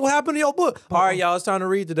 What happened to your book? All right, y'all, it's time to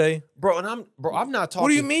read today. Bro, I'm not talking. What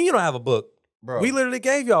do you mean you don't have a book? Bro. We literally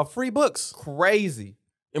gave y'all free books. Crazy.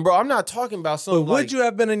 And bro, I'm not talking about something But would you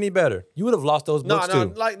have been any better? You would have lost those books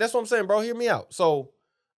too. Like that's what I'm saying, bro. Hear me out. So,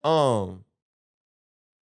 and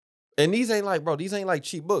these ain't like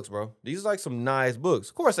cheap books, bro. These are like some nice books.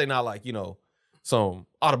 Of course, they not like, some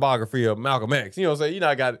autobiography of Malcolm X. You know what I'm saying? You know,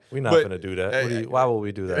 I got it. We're not going to do that. Why would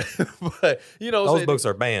we do that? But, those books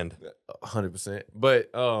are banned. 100%.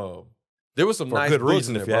 But there was some For nice good books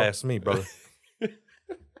reason, in if there, you bro. ask me, brother.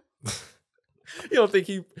 You don't think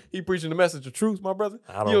he preaching the message of truth, my brother?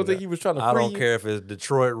 I don't, you don't think he was trying to free I don't you? care if it's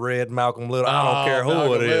Detroit Red, Malcolm Little. I don't care who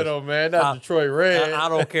Malcolm it is. Little, man, not Detroit Red. I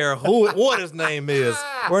don't care what his name is.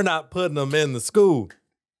 We're not putting him in the school.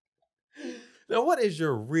 Now, what is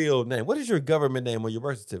your real name? What is your government name on your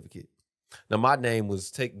birth certificate? Now, my name was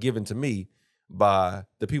given to me by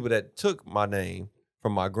the people that took my name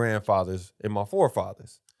from my grandfathers and my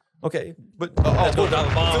forefathers. Okay, but Let's go drop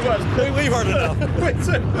a bomb. We've heard enough.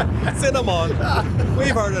 Send them on.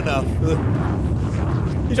 We've heard enough.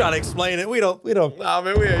 You trying to explain it? We don't. Nah,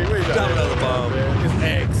 man, we drop another bomb, man. It's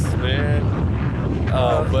X, man.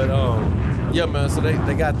 Yeah, man. So they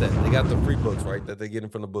got that. They got the free books, right? That they're getting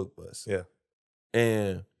from the book bus. Yeah.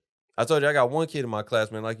 And I told you I got one kid in my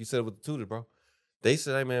class, man. Like you said with the tutor, bro. They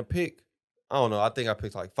said, "Hey, man, pick." I don't know. I think I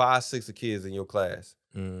picked like 5, 6 of kids in your class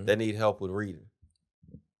that need help with reading.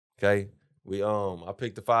 Okay, I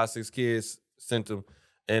picked the 5, 6 kids, sent them,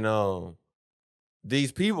 and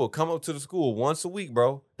these people come up to the school once a week,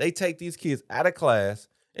 bro. They take these kids out of class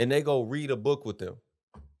and they go read a book with them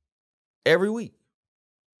every week.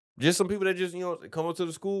 Just some people that just come up to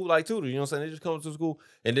the school like tutors, you know what I'm saying? They just come up to the school,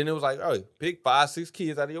 and then it was like, oh, pick 5, 6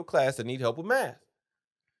 kids out of your class that need help with math.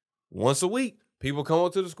 Once a week, people come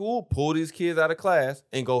up to the school, pull these kids out of class,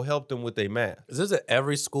 and go help them with their math. Is this at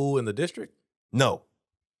every school in the district? No.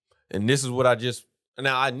 And this is what I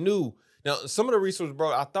knew. Now, some of the resources,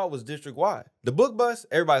 bro, I thought was district-wide. The book bus,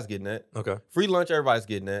 everybody's getting that. Okay. Free lunch, everybody's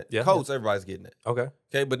getting that. Yeah. Coats, everybody's getting that. Okay.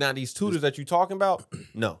 Okay, but now these tutors that you talking about,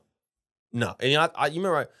 no. And you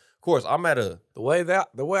remember, right? Of course, I'm at a... The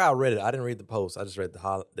way I read it, I didn't read the post. I just read the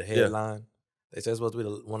headline. Yeah. They said it's supposed to be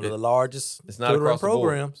one of the largest it's not across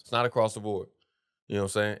programs. The board. It's not across the board. You know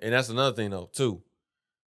what I'm saying? And that's another thing, though, too,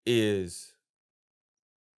 is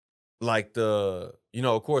like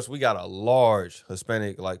of course, we got a large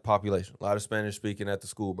Hispanic like population, a lot of Spanish speaking at the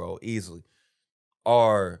school, bro, easily.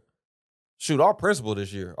 Our principal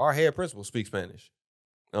this year, our head principal speaks Spanish.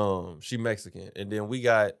 She Mexican, and then we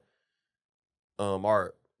got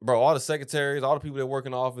all the secretaries, all the people that work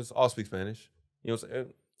in the office, all speak Spanish. You know what I'm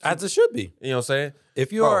saying? As it should be. You know what I'm saying?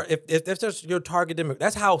 If you are, if that's your target demographic,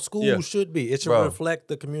 that's how school should be. It should reflect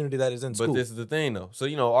the community that is in school. But this is the thing, though. So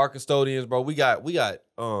our custodians, bro, we got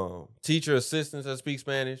teacher assistants that speak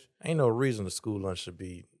Spanish. Ain't no reason the school lunch should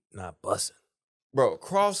be not bussing. Bro,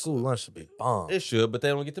 school lunch should be bomb. It should, but they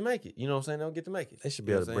don't get to make it. You know what I'm saying? They don't get to make it. They should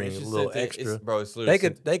be able to bring a little extra. It's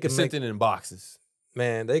literally they could sent in boxes.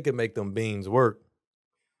 Man, they could make them beans work.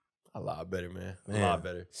 A lot better, man. A lot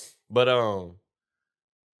better. But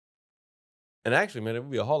and actually, man, it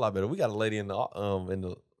would be a whole lot better. We got a lady in the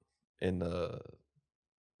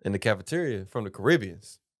cafeteria from the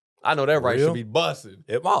Caribbeans. I know that right should be busting.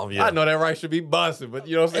 Yeah. I know that right should be busting, but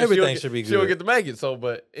you know what I'm saying? Everything should be good. She don't get to make it. So,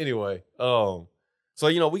 but anyway, so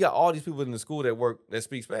we got all these people in the school that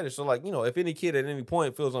speak Spanish. So like, if any kid at any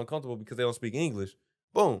point feels uncomfortable because they don't speak English,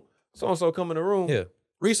 boom, so and so come in the room. Yeah,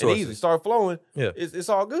 resources easy start flowing. Yeah, it's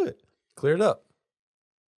all good. Clear it up.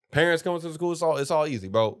 Parents coming to the school, it's all easy,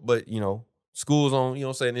 bro. But schools on,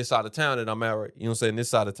 this side of town that I'm at, right? This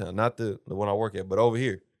side of town, not the one I work at, but over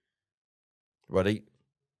here. Bro,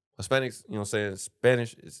 Hispanics, you know what I'm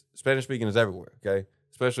saying? Spanish speaking is everywhere, okay?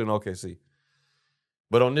 Especially in OKC.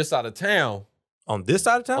 But on this side of town. On this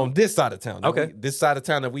side of town? On this side of town. Okay. This side of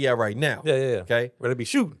town that we at right now. Yeah. Okay? Where they be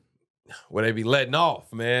shooting. Where they be letting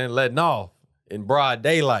off, man. Letting off in broad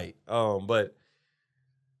daylight. But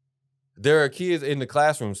there are kids in the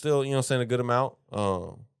classroom still, you know what I'm saying, a good amount.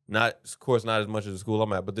 Not, of course, not as much as the school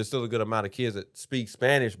I'm at, but there's still a good amount of kids that speak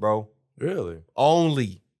Spanish, bro. Really?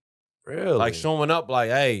 Only. Really? Like showing up like,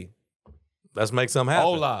 hey. Let's make something happen.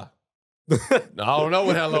 Hola. No, I don't know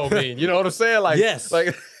what hello mean. You know what I'm saying? Like, yes.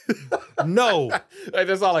 Like, no. Like,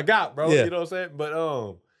 that's all I got, bro. Yeah. You know what I'm saying?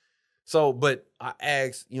 But, but I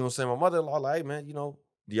asked, you know what I'm saying, my mother-in-law, like, hey, man, you know,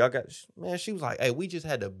 do y'all got, man, she was like, hey, we just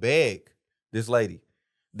had to beg this lady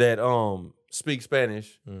that speaks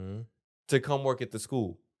Spanish to come work at the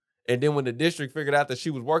school. And then when the district figured out that she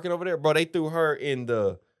was working over there, bro, they threw her in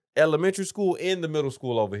the elementary school and the middle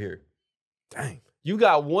school over here. Dang. You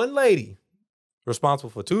got one lady. Responsible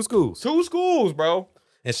for 2 schools. 2 schools, bro.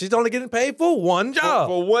 And she's only getting paid for one job.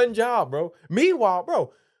 For one job, bro. Meanwhile,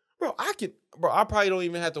 bro, I probably don't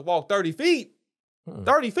even have to walk 30 feet.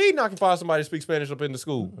 30 feet and I can find somebody to speak Spanish up in the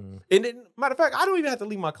school. And then, matter of fact, I don't even have to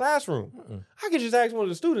leave my classroom. I can just ask one of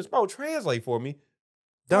the students, bro, translate for me.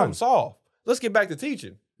 Done. Solved. Let's get back to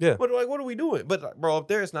teaching. Yeah. What are we doing? But, bro, up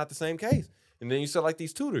there, it's not the same case. And then you said, like,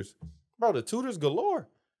 these tutors. Bro, the tutors galore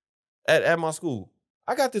at my school.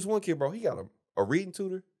 I got this one kid, bro. He got a reading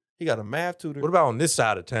tutor. He got a math tutor. What about on this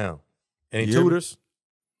side of town? Any You hear me? tutors?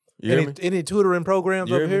 You hear me? Any tutoring programs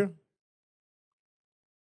You over hear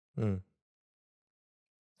here?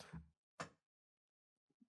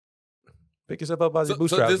 Pick yourself up by your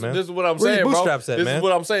bootstraps, man. This is what I'm Where saying, your bro. bootstraps at, This man? is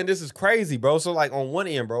what I'm saying. This is crazy, bro. So, like, on one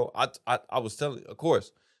end, bro, I was telling, of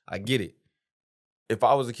course, I get it. If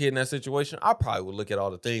I was a kid in that situation, I probably would look at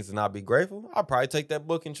all the things and not be grateful. I'd probably take that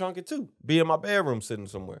book and chunk it too. Be in my bedroom sitting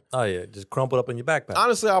somewhere. Oh, yeah. Just crumple it up in your backpack.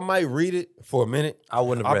 Honestly, I might read it for a minute. I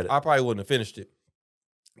wouldn't have read it. I probably wouldn't have finished it.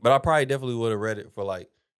 But I probably definitely would have read it for, like,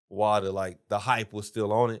 while the hype was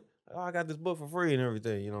still on it. Oh, I got this book for free and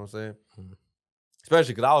everything. You know what I'm saying?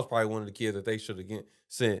 Especially because I was probably one of the kids that they should have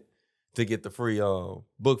sent to get the free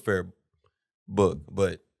book fair book.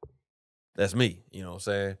 But that's me. You know what I'm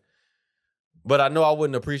saying? But I know I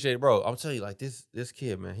wouldn't appreciate it, bro. I'm telling you, like, this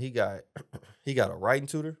kid, man, he got a writing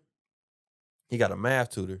tutor. He got a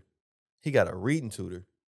math tutor. He got a reading tutor.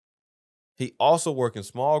 He also work in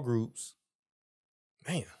small groups.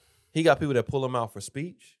 Man. He got people that pull him out for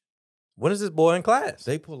speech. When is this boy in class?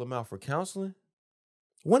 They pull him out for counseling.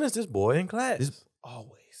 When is this boy in class?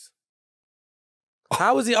 Always.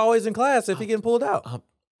 How is he always in class if he getting pulled out?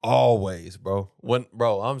 Always, bro.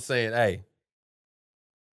 I'm saying, hey,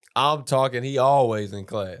 I'm talking, he always in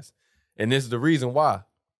class. And this is the reason why.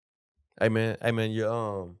 Hey man,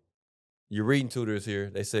 your reading tutor is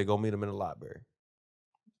here. They said go meet him in the library.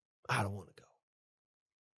 I don't want to go.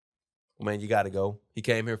 Well, man, you gotta go. He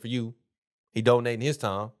came here for you. He donating his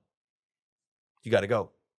time. You gotta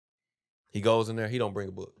go. He goes in there, he don't bring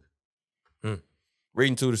a book.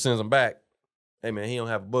 Reading tutor sends him back. Hey man, he don't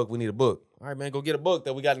have a book. We need a book. All right, man, go get a book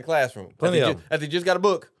that we got in the classroom. After you just got a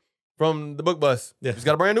book from the book bus. Yeah. Just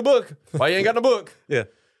got a brand new book. Why you ain't got no book? Yeah.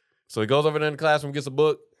 So he goes over there in the classroom, gets a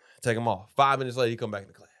book, take him off. 5 minutes later, he come back in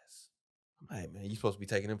the class. Hey, man, you supposed to be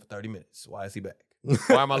taking him for 30 minutes. Why is he back?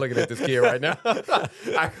 Why am I looking at this kid right now?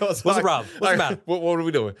 What's the problem? What's the matter? What are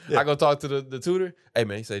we doing? Yeah. I go talk to the tutor. Hey,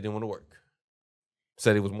 man, he said he didn't want to work.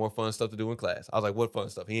 Said it was more fun stuff to do in class. I was like, what fun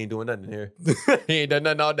stuff? He ain't doing nothing in here. He ain't done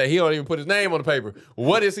nothing all day. He don't even put his name on the paper.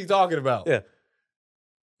 What is he talking about? Yeah.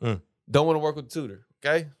 Don't want to work with the tutor.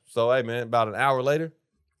 Okay? So, hey, man, about an hour later.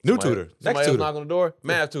 New tutor. Somebody Next else tutor. knock on the door.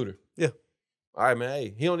 Math tutor. Yeah. All right, man.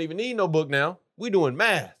 Hey, he don't even need no book now. We doing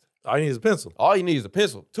math. All you need is a pencil. All you need is a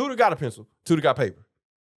pencil. Tutor got a pencil. Tutor got paper.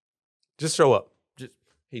 Just show up.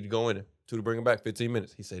 He'd go in there. Tutor bring him back 15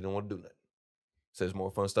 minutes. He said he don't want to do nothing. Says more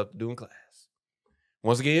fun stuff to do in class.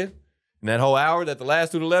 Once again, in that whole hour that the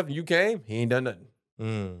last tutor left and you came, he ain't done nothing.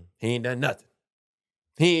 He ain't done nothing.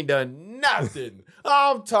 He ain't done nothing.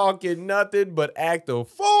 I'm talking nothing but act a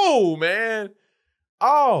fool, man.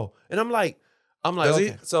 Oh, and I'm like,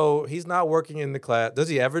 okay. So he's not working in the class. Does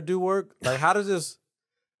he ever do work? Like, how does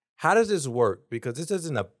this work? Because this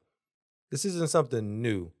isn't something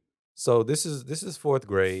new. So this is fourth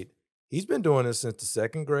grade. He's been doing this since the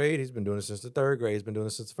second grade. He's been doing it since the third grade. He's been doing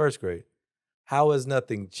it since the first grade. How has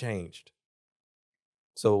nothing changed?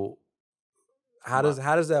 So how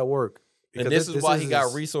does that work? Because and this is why he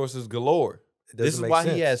got resources galore. This is why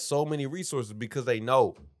he has so many resources, because they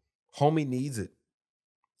know homie needs it.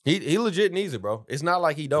 He legit needs it, bro. It's not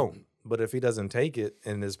like he don't. But if he doesn't take it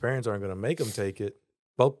and his parents aren't going to make him take it,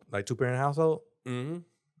 Both like 2-parent household. Mm-hmm.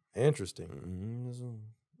 Interesting. Mm-hmm.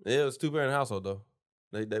 Yeah, it was 2-parent household though.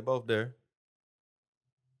 They both there.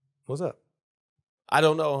 What's up? I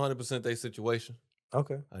don't know 100% their situation.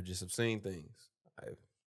 Okay. I just have seen things. I've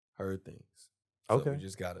heard things. So Okay. we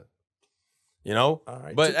just gotta, you know. All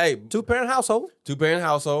right. But hey, 2-parent household. 2-parent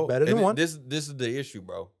household. Better than one. This is the issue,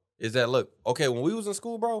 bro. Is that look, okay, when we was in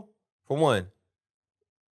school, bro, for one,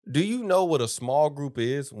 do you know what a small group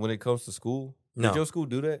is when it comes to school? No. Did your school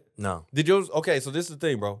do that? No. Did yours? Okay, so this is the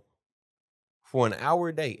thing, bro. For an hour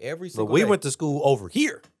a day, every But single we day. went to school over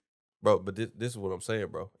here. Bro, but this is what I'm saying,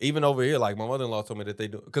 bro. Even over here, like my mother-in-law told me that they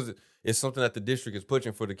do, because it's something that the district is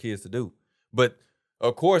pushing for the kids to do. But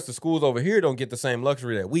of course, the schools over here don't get the same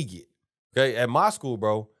luxury that we get. Okay, at my school,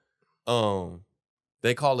 bro,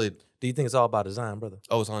 they call it. Do you think it's all about design, brother?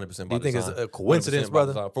 Oh, it's 100% about Do you think design. it's a coincidence,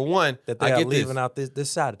 brother? Design. For one, That they I are get leaving this. out this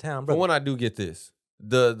side of town, brother. For one, I do get this.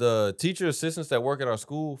 The teacher assistants that work at our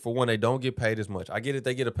school, for one, they don't get paid as much. I get it;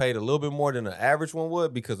 they get paid a little bit more than the average one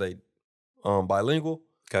would because they bilingual.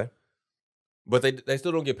 Okay. But they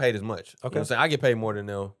still don't get paid as much. You know Okay. what I'm saying? I get paid more than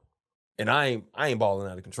them. And I ain't balling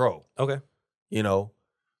out of control. Okay. You know?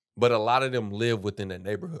 But a lot of them live within that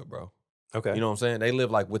neighborhood, bro. Okay. You know what I'm saying? They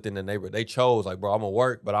live like within the neighborhood. They chose, like, bro, I'm gonna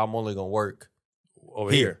work, but I'm only gonna work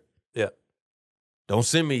over here. Yeah. Don't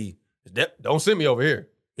send me over here.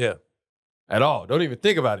 Yeah. At all. Don't even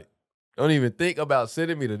think about it. Don't even think about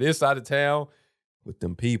sending me to this side of town with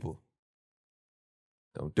them people.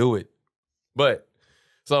 Don't do it. But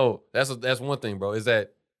so that's one thing, bro, is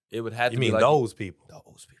that it would have to be like those people.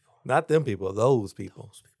 Those people. Not them people, those people.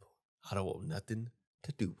 Those people. I don't want nothing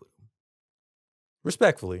to do with them.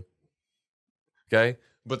 Respectfully. Okay?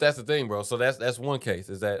 But that's the thing, bro. So that's one case,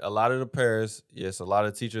 is that a lot of the parents, yes, a lot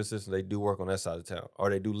of teacher assistants, they do work on that side of town, or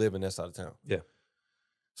they do live in that side of town. Yeah.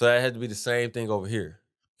 So that had to be the same thing over here.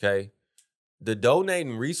 Okay? The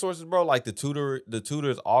donating resources, bro, like the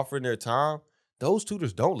tutors offering their time, those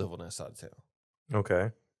tutors don't live on that side of town.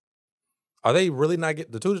 Okay. Are they really not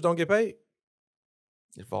the tutors don't get paid?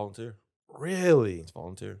 It's volunteer. Really? It's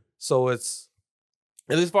volunteer. So it's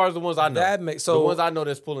At least as far as the ones I know. that makes the ones I know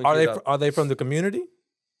that's pulling are kids they out. are they from the community?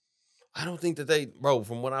 I don't think that they, bro,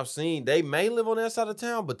 from what I've seen, they may live on that side of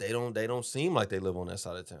town, but they don't seem like they live on that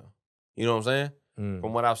side of town. You know what I'm saying?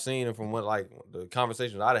 From what I've seen and from what, like, the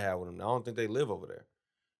conversations I'd have had with them, I don't think they live over there.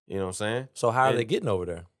 You know what I'm saying? So how are they getting over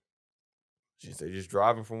there? They're just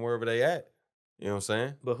driving from wherever they at. You know what I'm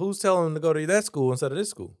saying? But who's telling them to go to that school instead of this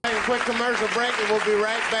school? Take a quick commercial break and we'll be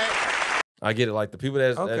right back. I get it. Like the people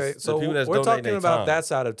that's Okay, so the people that's we're donating talking their about time. that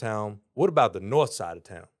side of town. What about the north side of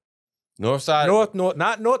town? North side.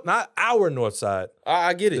 Not our north side.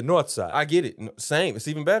 I get it. The north side. I get it. Same. It's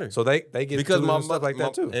even better. So they get because tutors my and stuff like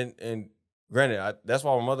that too. And granted, that's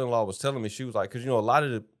why my mother-in-law was telling me, she was like, because a lot of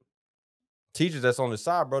the teachers that's on the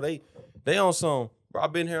side, bro, they on some, bro,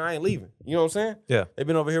 I've been here, I ain't leaving. You know what I'm saying? Yeah. They've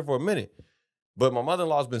been over here for a minute. But my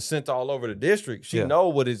mother-in-law's been sent all over the district. She Yeah. know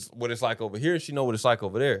what it's like over here. She know what it's like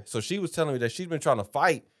over there. So she was telling me that she's been trying to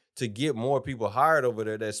fight to get more people hired over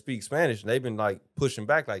there that speak Spanish. And they've been like pushing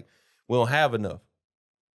back, like, we don't have enough.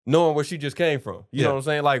 Knowing where she just came from. You know what I'm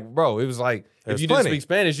saying? Like, bro, it was like, if you didn't speak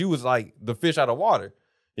Spanish, you was like the fish out of water.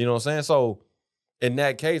 You know what I'm saying? So in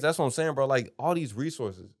that case, that's what I'm saying, bro. Like, all these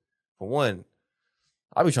resources, for one,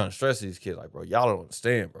 I be trying to stress these kids, like, bro, y'all don't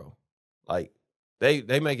understand, bro. Like,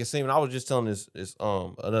 they make it seem, and I was just telling this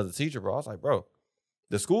another teacher, bro. I was like, bro,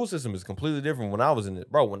 the school system is completely different when I was in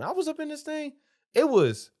it. Bro, when I was up in this thing, it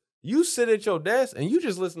was, you sit at your desk and you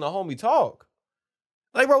just listen to homie talk.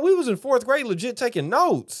 Like, bro, we was in 4th grade legit taking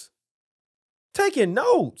notes. Taking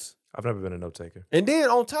notes. I've never been a note taker. And then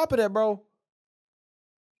on top of that, bro,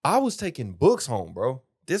 I was taking books home, bro.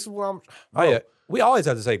 This is where I'm. Bro, Oh yeah, we always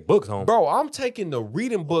have to take books home. Bro, I'm taking the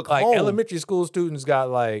reading book like home. elementary school students got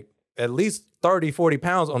like at least 30, 40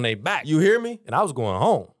 pounds on their back. You hear me? And I was going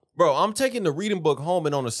home. Bro, I'm taking the reading book home,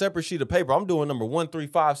 and on a separate sheet of paper, I'm doing number 1, 3,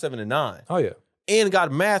 5, 7, and 9. Oh yeah. And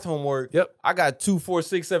got math homework. Yep. I got 2, 4,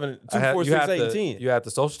 6, 7, 2, 4, 6, 8, and 10. You had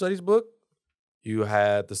the social studies book. You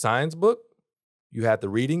had the science book. You had the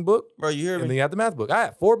reading book. Bro, you hear And me? then you had the math book. I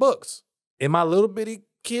had 4 books in my little bitty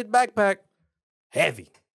kid backpack. Heavy.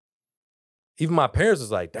 Even my parents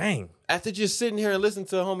was like, dang. After just sitting here and listening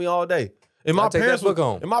to a homie all day. And Gotta my take parents that book was,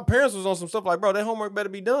 home. And my parents was on some stuff like, bro, that homework better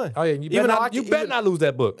be done. Oh yeah, you Even better not lose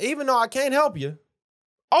that book. Even though I can't help you.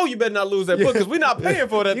 Oh, you better not lose that book because we're not paying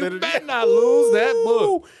for that. You better not lose that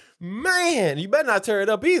book. Man, you better not tear it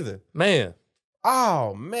up either. Man.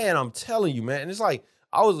 Oh, man, I'm telling you, man. And it's like,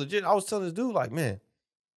 I was telling this dude, like, man,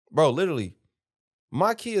 bro, literally,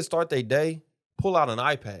 my kids start their day, pull out an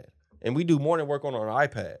iPad, and we do morning work on an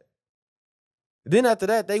iPad. Then after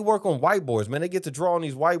that, they work on whiteboards, man. They get to draw on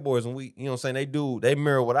these whiteboards, and we, you know what I'm saying, they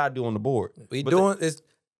mirror what I do on the board.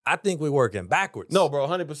 I think we're working backwards. No, bro,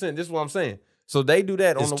 100%. This is what I'm saying. So they do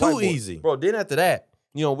that on the whiteboard. It's too easy. Bro, then after that,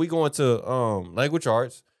 you know, we go into language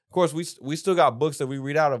arts. Of course, we still got books that we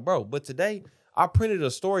read out of, bro. But today, I printed a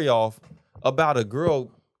story off about a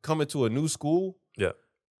girl coming to a new school. Yeah.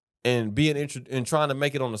 And and trying to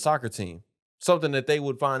make it on the soccer team. Something that they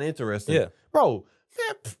would find interesting. Yeah. Bro,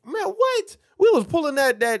 man, what? We was pulling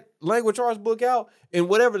that language arts book out, and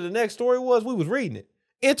whatever the next story was, we was reading it.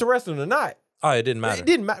 Interesting or not. Oh, it didn't matter. It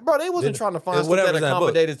didn't matter. Bro, they wasn't trying to find stuff that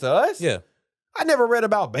accommodated to us. Yeah. I never read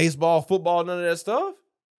about baseball, football, none of that stuff.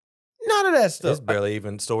 None of that stuff. It's barely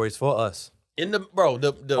even stories for us.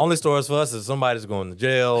 The only stories for us is somebody's going to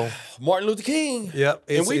jail. Martin Luther King. Yep.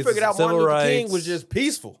 And we figured out Martin Luther King was just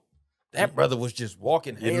peaceful. That brother was just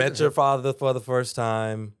walking. You met your father for the first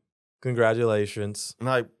time. Congratulations. And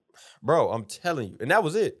like, bro, I'm telling you. And that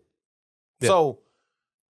was it. Yeah. So,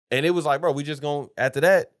 and it was like, bro, we just going, after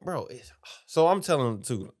that, bro. So I'm telling them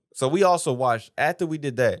too. So we also watched, after we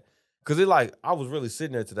did that, because I was really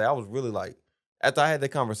sitting there today. I was really like, after I had that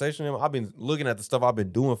conversation with him, I've been looking at the stuff I've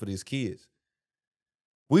been doing for these kids.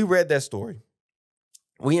 We read that story.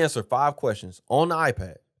 We answered 5 questions on the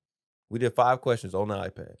iPad. We did 5 questions on the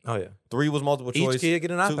iPad. Oh, yeah. 3 was multiple choice. Each kid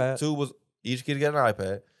get an iPad. 2 was, each kid get an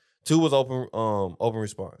iPad. 2 was open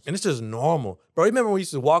response. And it's just normal. Bro, remember when we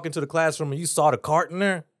used to walk into the classroom and you saw the cart in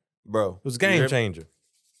there? Bro. It was a game changer.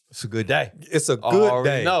 It's a good day. It's a good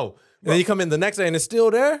day. No. And then you come in the next day and it's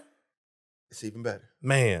still there? It's even better.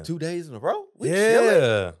 Man. 2 days in a row? We yeah.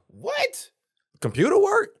 chilling. What? Computer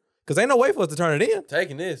work? Because ain't no way for us to turn it in.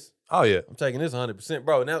 Taking this. Oh, yeah. I'm taking this 100%.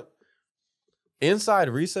 Bro, now, inside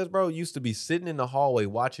recess, bro, used to be sitting in the hallway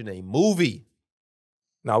watching a movie.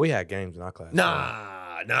 No, we had games in our class. Nah.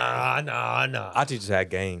 Our teachers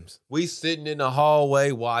had games. We sitting in the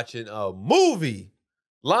hallway watching a movie.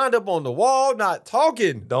 Lined up on the wall, not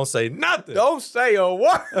talking. Don't say nothing. Don't say a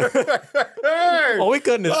word. Oh, we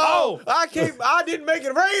couldn't. Oh, I didn't make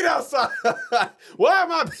it rain outside. Why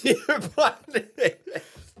am I being blinded?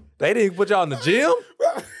 They didn't put y'all in the gym?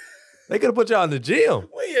 They could have put y'all in the gym.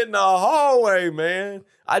 We in the hallway, man.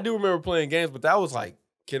 I do remember playing games, but that was like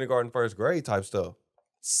kindergarten, first grade type stuff.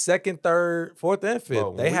 2nd, 3rd, 4th, and 5th.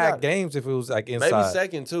 Bro, they had games if it was like inside.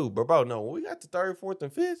 Maybe 2nd too, but bro, no, when we got to 3rd, 4th,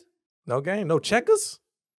 and 5th. No game, no checkers,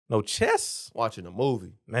 no chess. Watching a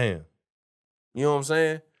movie. Man. You know what I'm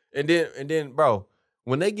saying? And then, bro,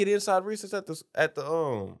 when they get inside recess at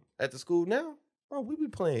the school now, bro, we be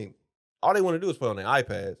playing. All they want to do is play on their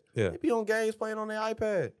iPads. Yeah. They be on games playing on their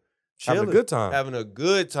iPad. Having a good time. Having a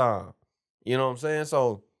good time. You know what I'm saying?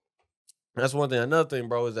 So that's one thing. Another thing,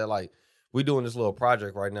 bro, is that like we doing this little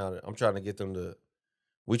project right now that I'm trying to get them to.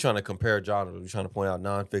 We trying to compare genres. We trying to point out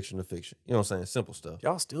nonfiction to fiction. You know what I'm saying? Simple stuff.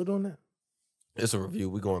 Y'all still doing that? It's a review.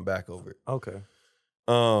 We going back over it. Okay.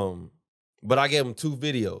 But I gave them 2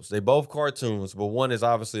 videos. They both cartoons, but one is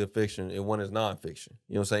obviously a fiction and one is nonfiction.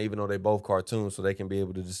 You know what I'm saying? Even though they both cartoons, so they can be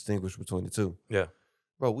able to distinguish between the 2. Yeah.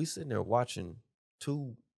 Bro, we sitting there watching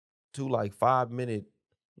two like 5-minute, you know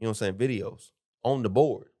what I'm saying, videos on the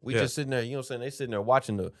board. We just sitting there, you know what I'm saying? They sitting there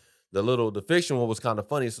watching the fiction one was kind of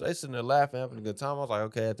funny. So they sitting there laughing, having a good time. I was like,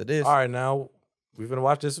 okay, after this. All right, now we're going to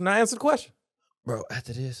watch this and now answer the question. Bro,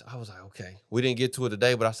 after this, I was like, okay. We didn't get to it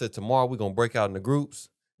today, but I said tomorrow we're going to break out in the groups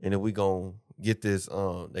and then we're going to get this,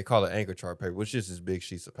 they call it anchor chart paper, which is just big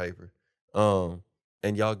sheets of paper.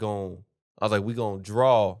 And y'all I was like, we're going to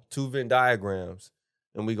draw 2 Venn diagrams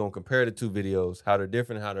and we're going to compare the 2 videos, how they're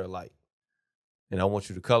different and how they're alike. And I want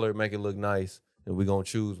you to color it, make it look nice, and we're going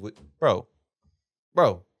to choose. Bro,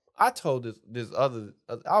 I told this other,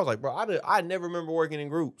 I was like, bro, I never remember working in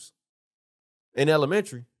groups in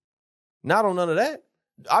elementary. Not on none of that.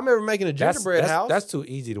 I remember making a gingerbread house. That's too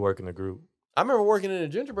easy to work in a group. I remember working in a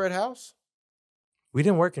gingerbread house. We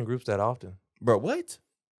didn't work in groups that often. Bro, what?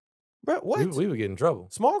 Bro, what? We would get in trouble.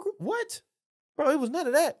 Small group? What? Bro, it was none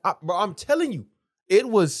of that. Bro, I'm telling you, it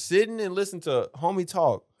was sitting and listening to homie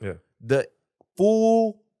talk. Yeah. The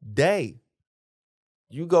full day.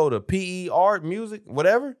 You go to PE, art, music,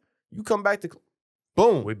 whatever. You come back to,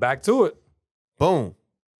 boom. We back to it. Boom.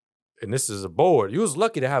 And this is a board. You was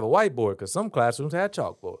lucky to have a whiteboard because some classrooms had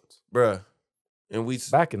chalkboards. Bruh. And we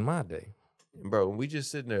back in my day. Bro, we just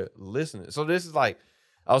sitting there listening. So this is like,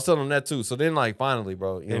 I was telling them that too. So then like finally,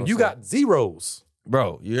 bro. And you got zeros.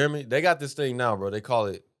 Bro, you hear me? They got this thing now, bro. They call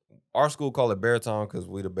it, our school call it Bear Town because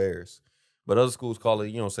we the Bears. But other schools call it,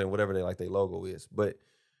 you know what I'm saying, whatever they like their logo is. But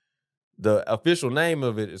the official name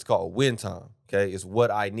of it is called Win Time. Okay. It's what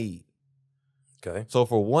I need. Okay. So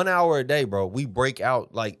for 1 hour a day, bro, we break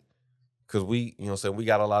out like, because we, you know what I'm saying, we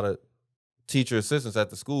got a lot of teacher assistants at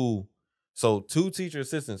the school. So 2 teacher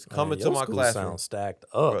assistants come into my classroom. Sounds stacked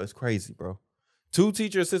up. Bro, it's crazy, bro. 2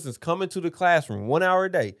 teacher assistants come into the classroom 1 hour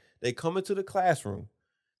a day. They come into the classroom.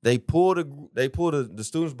 They pull the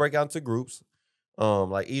students break out into groups.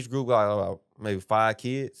 Like each group got about maybe 5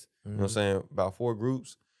 kids. You know what I'm saying? About 4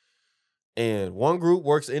 groups. And one group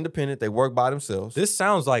works independent. They work by themselves. This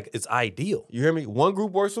sounds like it's ideal. You hear me? One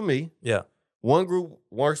group works with me. Yeah. One group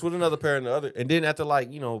works with another parent, the other. And then after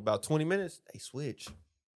about 20 minutes, they switch.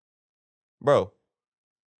 Bro,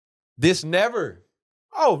 this never.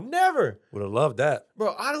 Oh, never. Would have loved that.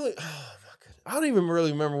 Bro, I don't even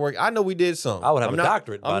really remember working. I know we did some. I would have a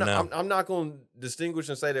doctorate by now. I'm not going to distinguish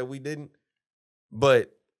and say that we didn't.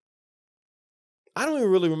 But I don't even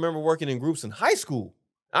really remember working in groups in high school.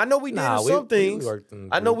 I know we did some things.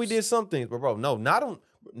 I know we did some things, but bro, no, not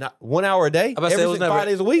 1 hour a day. Every 5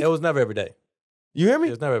 days a week. It was never every day. You hear me?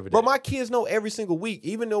 It was never every day. Bro, my kids know every single week,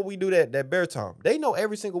 even though we do that bear time. They know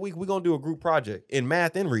every single week we're gonna do a group project in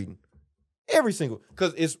math and reading. Every single,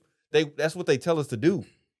 because that's what they tell us to do.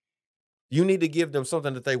 You need to give them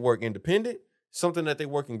something that they work independent, something that they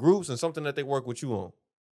work in groups, and something that they work with you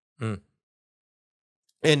on.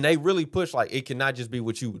 And they really push like it cannot just be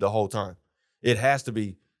with you the whole time. It has to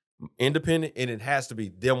be independent, and it has to be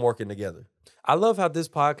them working together. I love how this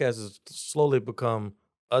podcast has slowly become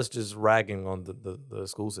us just ragging on the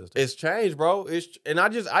school system. It's changed, bro. And I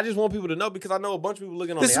just want people to know, because I know a bunch of people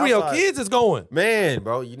looking on this the is where outside. your kids is going. Man,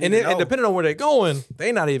 bro, you need and to know. And depending on where they're going,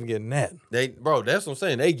 they not even getting that. Bro, that's what I'm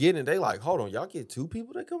saying. They getting it. They like, hold on, y'all get 2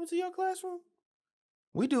 people that come into your classroom?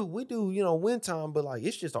 We do, win time, but like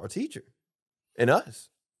it's just our teacher and us.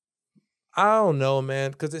 I don't know,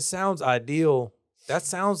 man, because it sounds ideal. That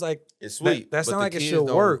sounds like it's sweet. That sounds like it should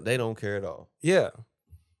work. They don't care at all. Yeah.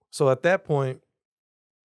 So at that point,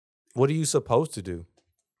 what are you supposed to do?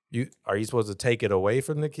 Are you supposed to take it away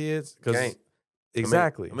from the kids? Can't.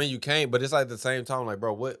 Exactly. I mean, you can't, but it's like at the same time, like,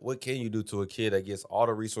 bro, what can you do to a kid that gets all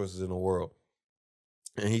the resources in the world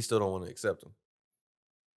and he still don't want to accept them?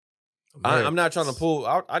 I'm not trying to pull.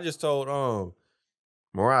 I just told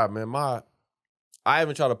Mariah, man, I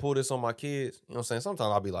haven't tried to pull this on my kids. You know what I'm saying?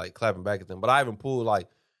 Sometimes I'll be like clapping back at them, but I haven't pulled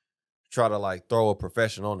try to throw a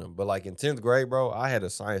profession on them. But like in 10th grade, bro, I had a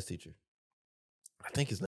science teacher. I think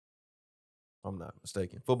his name, I'm not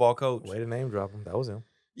mistaken, football coach. Way to name drop him. That was him.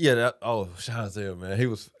 Yeah, shout out to him, man.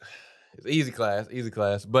 It's easy class.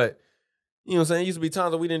 But you know what I'm saying? It used to be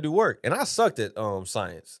times that we didn't do work. And I sucked at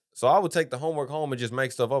science. So I would take the homework home and just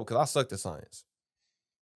make stuff up because I sucked at science.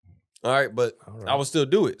 All right, but I would still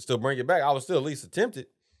do it, still bring it back. I would still at least attempt it.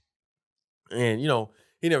 And,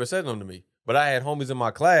 he never said nothing to me. But I had homies in my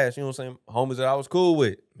class, you know what I'm saying? Homies that I was cool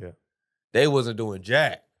with. Yeah. They wasn't doing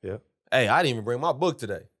jack. Yeah. Hey, I didn't even bring my book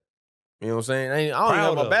today. You know what I'm saying? I don't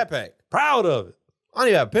even have my backpack. Proud of it. I don't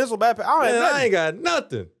even have a pencil backpack. I ain't got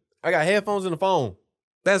nothing. I got headphones and the phone.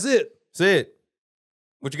 That's it. That's it.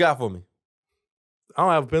 What you got for me? I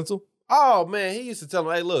don't have a pencil. Oh, man, he used to tell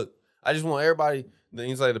me, hey, look, I just want everybody,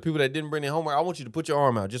 he's like, the people that didn't bring their homework, I want you to put your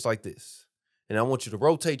arm out just like this. And I want you to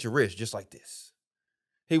rotate your wrist just like this.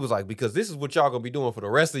 He was like, because this is what y'all gonna be doing for the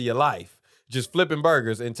rest of your life. Just flipping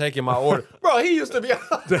burgers and taking my order. Bro, he used to be...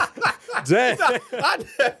 Dang.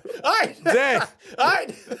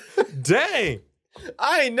 Dang.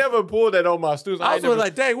 I ain't never pulled that on my students. I was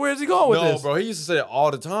like, dang, where's he going with this? No, bro, he used to say it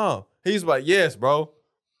all the time. He's like, yes, bro.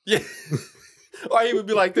 Yeah. Or he would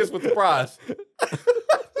be like this with the prize.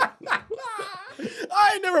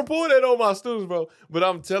 I ain't never pulled that on my students, bro. But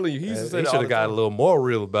I'm telling you, he used to say that all the time. He should have got a little more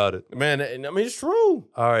real about it. Man, I mean, it's true.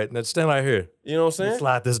 All right, now stand right here. You know what I'm saying?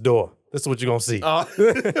 Slide this door. This is what you're going to see.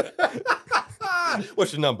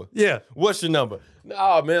 What's your number? Yeah. What's your number?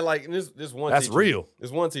 Nah, man, like this one That's teacher. real.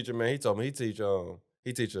 This one teacher, man, he told me he teach a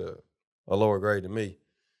lower grade than me.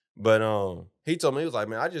 But he told me, he was like,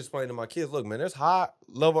 man, I just explained to my kids, look, man, there's high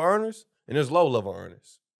level earners and there's low level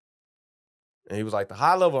earners. And he was like, the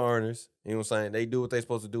high level earners, you know what I'm saying? They do what they're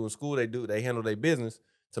supposed to do in school. They handle their business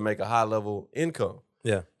to make a high level income.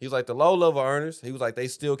 Yeah. He was like, the low level earners, he was like, they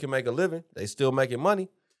still can make a living. They still making money.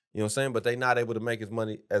 You know what I'm saying? But they not able to make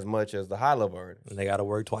as much as the high level earners. And they got to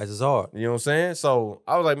work twice as hard. You know what I'm saying? So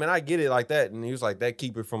I was like, man, I get it like that. And he was like, that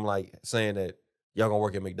keep it from like saying that y'all gonna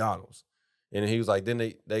work at McDonald's. And he was like, then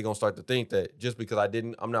they gonna start to think that just because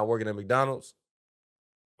I'm not working at McDonald's,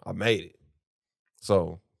 I made it.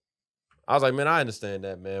 So I was like, man, I understand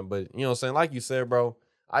that, man. But you know what I'm saying? Like you said, bro,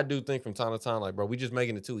 I do think from time to time, like, bro, we just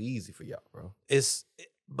making it too easy for y'all, bro.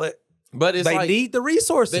 But it's they need the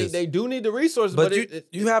resources. They do need the resources. But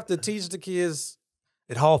you have to teach the kids.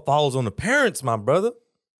 It all falls on the parents, my brother.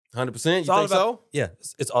 100%. You think so? Yeah,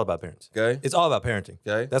 it's all about parents. Okay. It's all about parenting.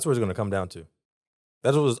 Okay. That's what it's going to come down to.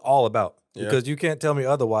 That's what it's all about. Yeah. Because you can't tell me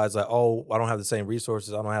otherwise, like, oh, I don't have the same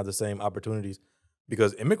resources, I don't have the same opportunities.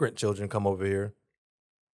 Because immigrant children come over here,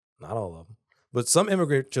 not all of them, but some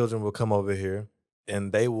immigrant children will come over here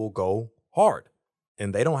and they will go hard.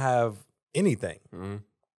 And they don't have anything. Mm-hmm.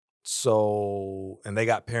 So, and they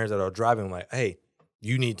got parents that are driving like, hey,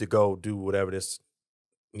 you need to go do whatever this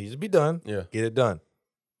needs to be done. Yeah. Get it done.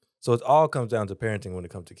 So it all comes down to parenting when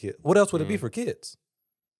it comes to kids. What else would it be for kids?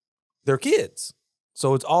 They're kids.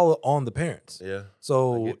 So it's all on the parents. Yeah.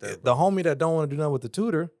 So the homie that don't want to do nothing with the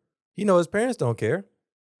tutor, he know his parents don't care.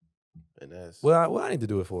 And that's What I need to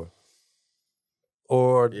do it for?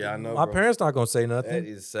 Or I know, my bro. parents not gonna say nothing. That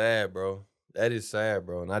is sad, bro. That is sad,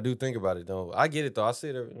 bro. And I do think about it though. I get it though. I see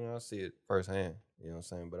it. I see it firsthand. You know what I'm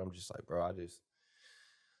saying? But I'm just like, bro.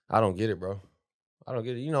 I don't get it, bro. I don't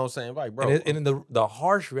get it. You know what I'm saying? Like, bro. And the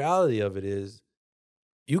harsh reality of it is,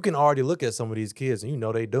 you can already look at some of these kids and you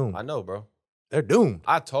know they doomed. I know, bro. They're doomed.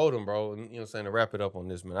 I told him, bro. And, you know what I'm saying? To wrap it up on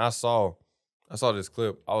this, man. I saw this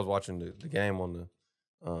clip. I was watching the game on the.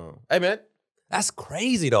 Hey, man. That's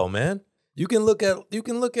crazy though, man. You can look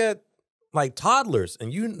at like toddlers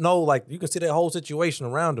and you know, like you can see that whole situation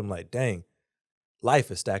around them like, dang,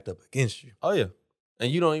 life is stacked up against you. Oh, yeah. And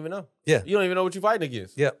you don't even know. Yeah. You don't even know what you're fighting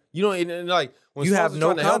against. Yeah. You don't even, like, when you folks have are no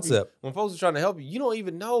trying to help concept. when folks are trying to help you, you don't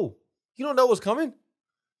even know. You don't know what's coming.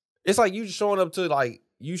 It's like you showing up to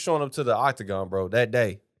the octagon, bro, that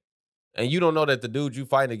day. And you don't know that the dude you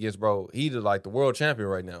fighting against, bro, he's like the world champion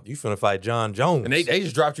right now. You finna fight John Jones. And they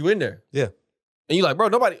just dropped you in there. Yeah. And you like, bro,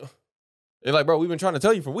 nobody. They're like, bro, we've been trying to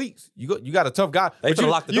tell you for weeks. You got a tough guy. They finna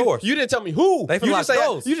lock the doors. You didn't tell me who. They finna lock the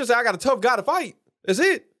doors. You just say I got a tough guy to fight. That's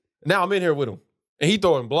it. Now I'm in here with him. And he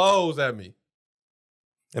throwing blows at me.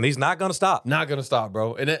 And he's not gonna stop. Not gonna stop,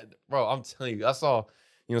 bro. And that, bro, I'm telling you, I saw, you know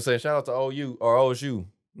what I'm saying? Shout out to OU or OSU.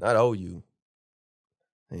 Not OU.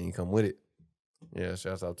 He ain't come with it. Yeah,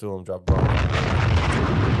 shouts out to him. Drop a ball.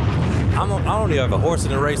 I don't even have a horse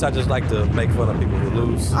in the race. I just like to make fun of people who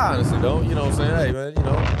lose. I honestly don't. You know what I'm saying? Hey, man, if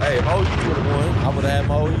OU would have won, I would have had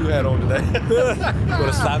my OU hat on today. Would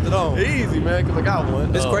have slapped it on. Easy, man, because I got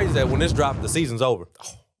one. It's crazy that when this dropped, the season's over.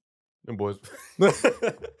 Them boys.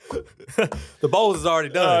 The Bowls is already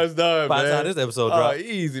done. It's done, By man. the time this episode dropped.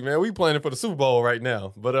 Easy, man. We planning for the Super Bowl right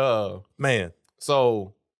now. But, Man.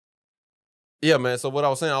 so, yeah, man. So what I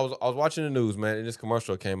was saying, I was watching the news, man, and this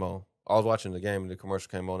commercial came on. I was watching the game, and the commercial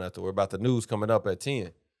came on after. We're about the news coming up at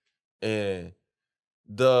 10. And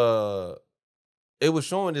it was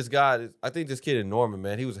showing this guy, I think this kid in Norman,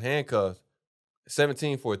 man, he was handcuffed,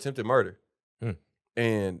 17 for attempted murder.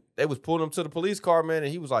 And they was pulling him to the police car, man,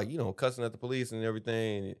 and he was like, cussing at the police and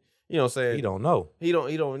everything. And, you know what I'm saying? He don't know. He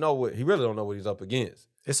don't know he really don't know what he's up against.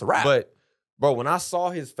 It's a wrap. But, bro, when I saw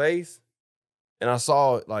his face and I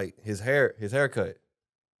saw, like, his haircut,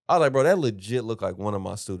 I was like, bro, that legit looked like one of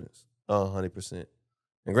my students. 100%.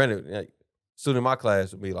 And granted, like, student in my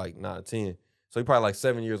class would be like 9 or 10. So he probably like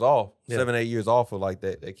 7 years off, 7, 8 years off of like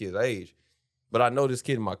that kid's age. But I know this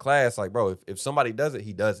kid in my class, like, bro, if somebody does it,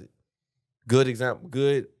 he does it. Good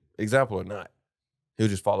example or not. He'll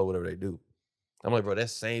just follow whatever they do. I'm like, bro, that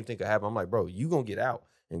same thing could happen. I'm like, bro, you gonna get out.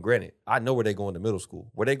 And granted, I know where they going to middle school.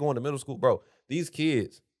 Where they going to middle school, bro, these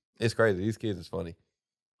kids, it's crazy. These kids is funny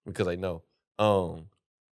because they know.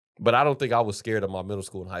 But I don't think I was scared of my middle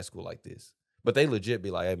school and high school like this. But they legit be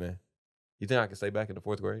like, hey, man, you think I can stay back in the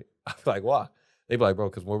 4th grade? I'm like, why? They be like, bro,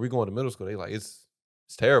 because when we going to middle school, they like, it's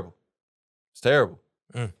terrible. It's terrible.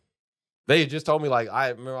 They just told me, like, I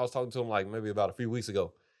remember I was talking to them, like, maybe about a few weeks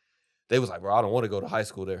ago. They was like, bro, I don't want to go to high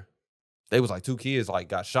school there. They was like, 2 kids, like,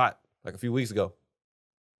 got shot, like, a few weeks ago.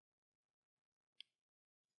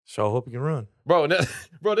 Sure hope you can run. Bro, this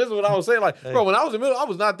is what I was saying. Like, Hey. Bro, when I was in middle, I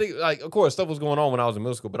was not thinking, like, of course, stuff was going on when I was in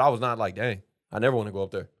middle school, but I was not like, dang, I never want to go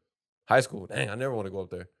up there. High school, dang, I never want to go up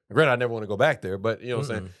there. Granted, I never want to go back there, but, you know what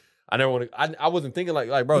I'm saying? I never want to, I wasn't thinking like,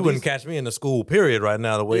 bro. You wouldn't catch me in the school, period, right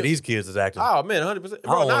now, the way these kids is acting. Oh, man, 100%.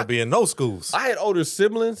 Bro, I don't want to be in no schools. I had older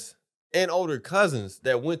siblings and older cousins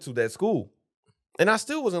that went to that school. And I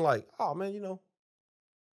still wasn't like, oh, man,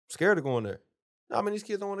 scared of going there. No, I mean, these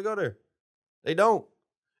kids don't want to go there. They don't.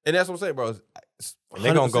 And that's what I'm saying, bro.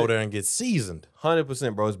 They're going to go there and get seasoned.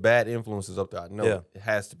 100%, bro. It's bad influences up there. I know it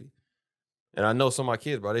has to be. And I know some of my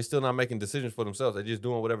kids, bro, they still not making decisions for themselves. They're just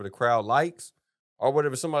doing whatever the crowd likes or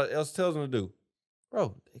whatever somebody else tells them to do.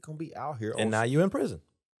 Bro, they going to be out here. And now you in prison.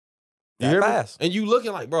 You That hear me? fast. And you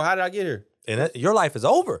looking like, bro, how did I get here? And your life is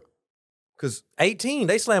over. Because 18,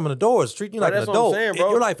 they slamming the doors, treating you like an that's what I'm adult. saying, bro.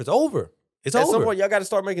 Your life is over. It's at over. some point, y'all got to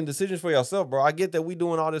start making decisions for yourself, bro. I get that we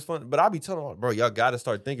doing all this fun, but I be telling them, bro, y'all got to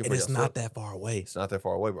start thinking and for it's yourself. not that far away. It's not that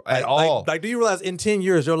far away, bro. At all. Like, do you realize in 10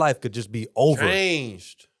 years, your life could just be over?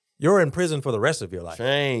 Changed. you're in prison for the rest of your life.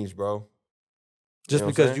 Change, bro. Just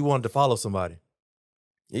because you wanted to follow somebody.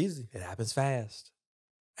 Easy. It happens fast.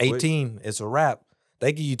 18, it's a wrap.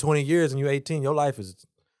 They give you 20 years and you're 18, your life is,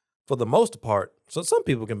 for the most part, so some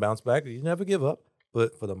people can bounce back. You never give up.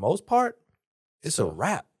 But for the most part, it's a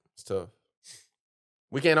wrap. It's tough.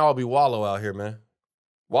 We can't all be Wallow out here, man.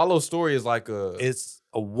 Wallow's story is like it's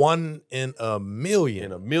a 1 in a million.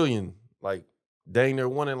 In a million. Like, dang near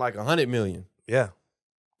 1 in like 100 million. Yeah.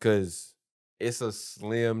 Because it's a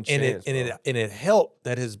slim chance. And it helped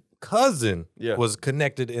that his cousin was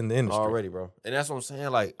connected in the industry. Already, bro. And that's what I'm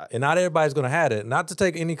saying. Like, and not everybody's going to have it. Not to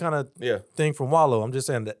take any kind of thing from Wallow. I'm just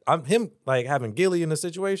saying that him like having Gilly in the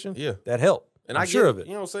situation, that helped. And I'm sure of it.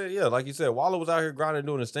 You know what I'm saying? Yeah, like you said, Wallow was out here grinding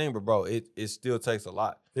doing his thing, but bro, it still takes a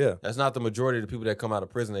lot. Yeah. That's not the majority of the people that come out of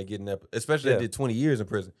prison that get in that, especially that did 20 years in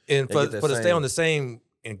prison. And for to stay on the same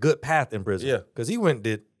and good path in prison. Yeah. Because he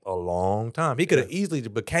did a long time. He could have easily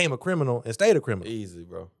became a criminal and stayed a criminal. Easy,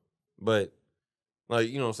 bro. But like,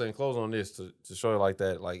 you know what I'm saying, close on this to show you like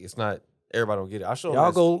that. Like, it's not, everybody don't get it. I show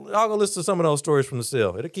y'all go listen to some of those stories from the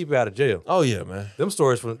cell. It'll keep you out of jail. Oh yeah, man. Them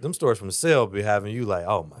stories from the cell be having you like,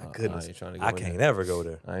 oh my goodness, I can't ever go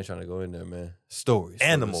there. I ain't trying to go in there, man. Stories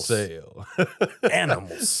Animals. from the cell.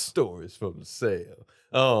 Animals. Stories from the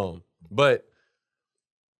cell. But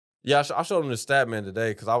yeah, I showed him the stat man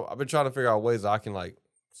today because I've been trying to figure out ways that I can like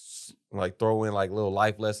throw in like little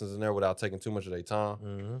life lessons in there without taking too much of their time.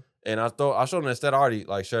 Mm-hmm. And I showed him that stat. I already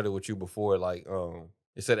like shared it with you before. Like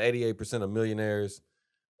it said 88% of millionaires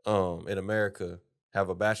in America have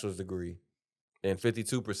a bachelor's degree, and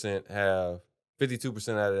 52% out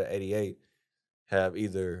of the 88 have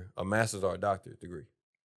either a master's or a doctorate degree.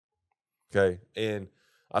 Okay, and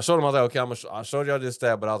I showed him, I was like, okay, I showed y'all this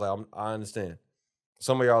stat, but I was like, I understand.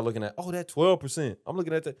 Some of y'all are looking at, that 12%. I'm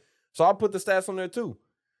looking at that. So I put the stats on there too.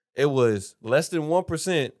 It was less than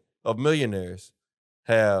 1% of millionaires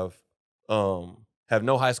have no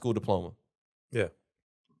high school diploma. Yeah.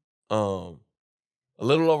 A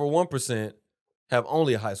little over 1% have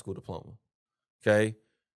only a high school diploma. Okay.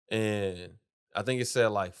 And I think it said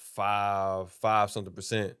like 5 something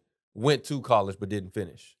percent went to college but didn't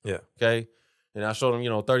finish. Yeah. Okay. And I showed them,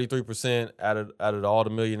 33% out of all the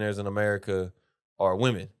millionaires in America are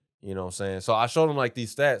women. You know what I'm saying? So I showed them like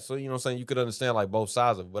these stats. So, you know what I'm saying? You could understand like both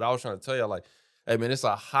sides of it. But I was trying to tell y'all like, hey man, it's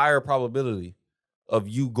a higher probability of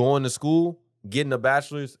you going to school, getting a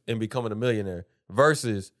bachelor's, and becoming a millionaire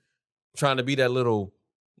versus trying to be that little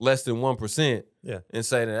less than 1% and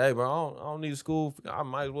saying that, hey, bro, I don't need school. I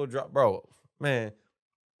might as well drop. Bro, man,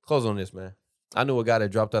 close on this, man. I knew a guy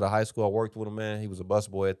that dropped out of high school. I worked with him, man. He was a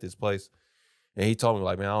busboy at this place. And he told me,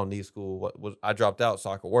 like, man, I don't need school. I dropped out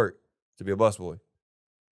so I could work to be a busboy.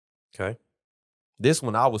 Okay. This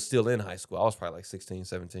one, I was still in high school. I was probably like 16,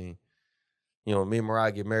 17. Me and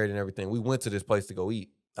Mariah get married and everything. We went to this place to go eat.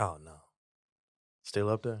 Oh, no. Still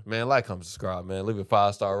up there? Man, like, comment, subscribe, man. Leave a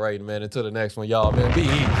 5-star rating, man. Until the next one, y'all, man. Be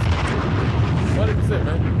easy. 100%,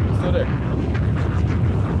 man. Still there.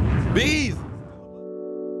 Be easy.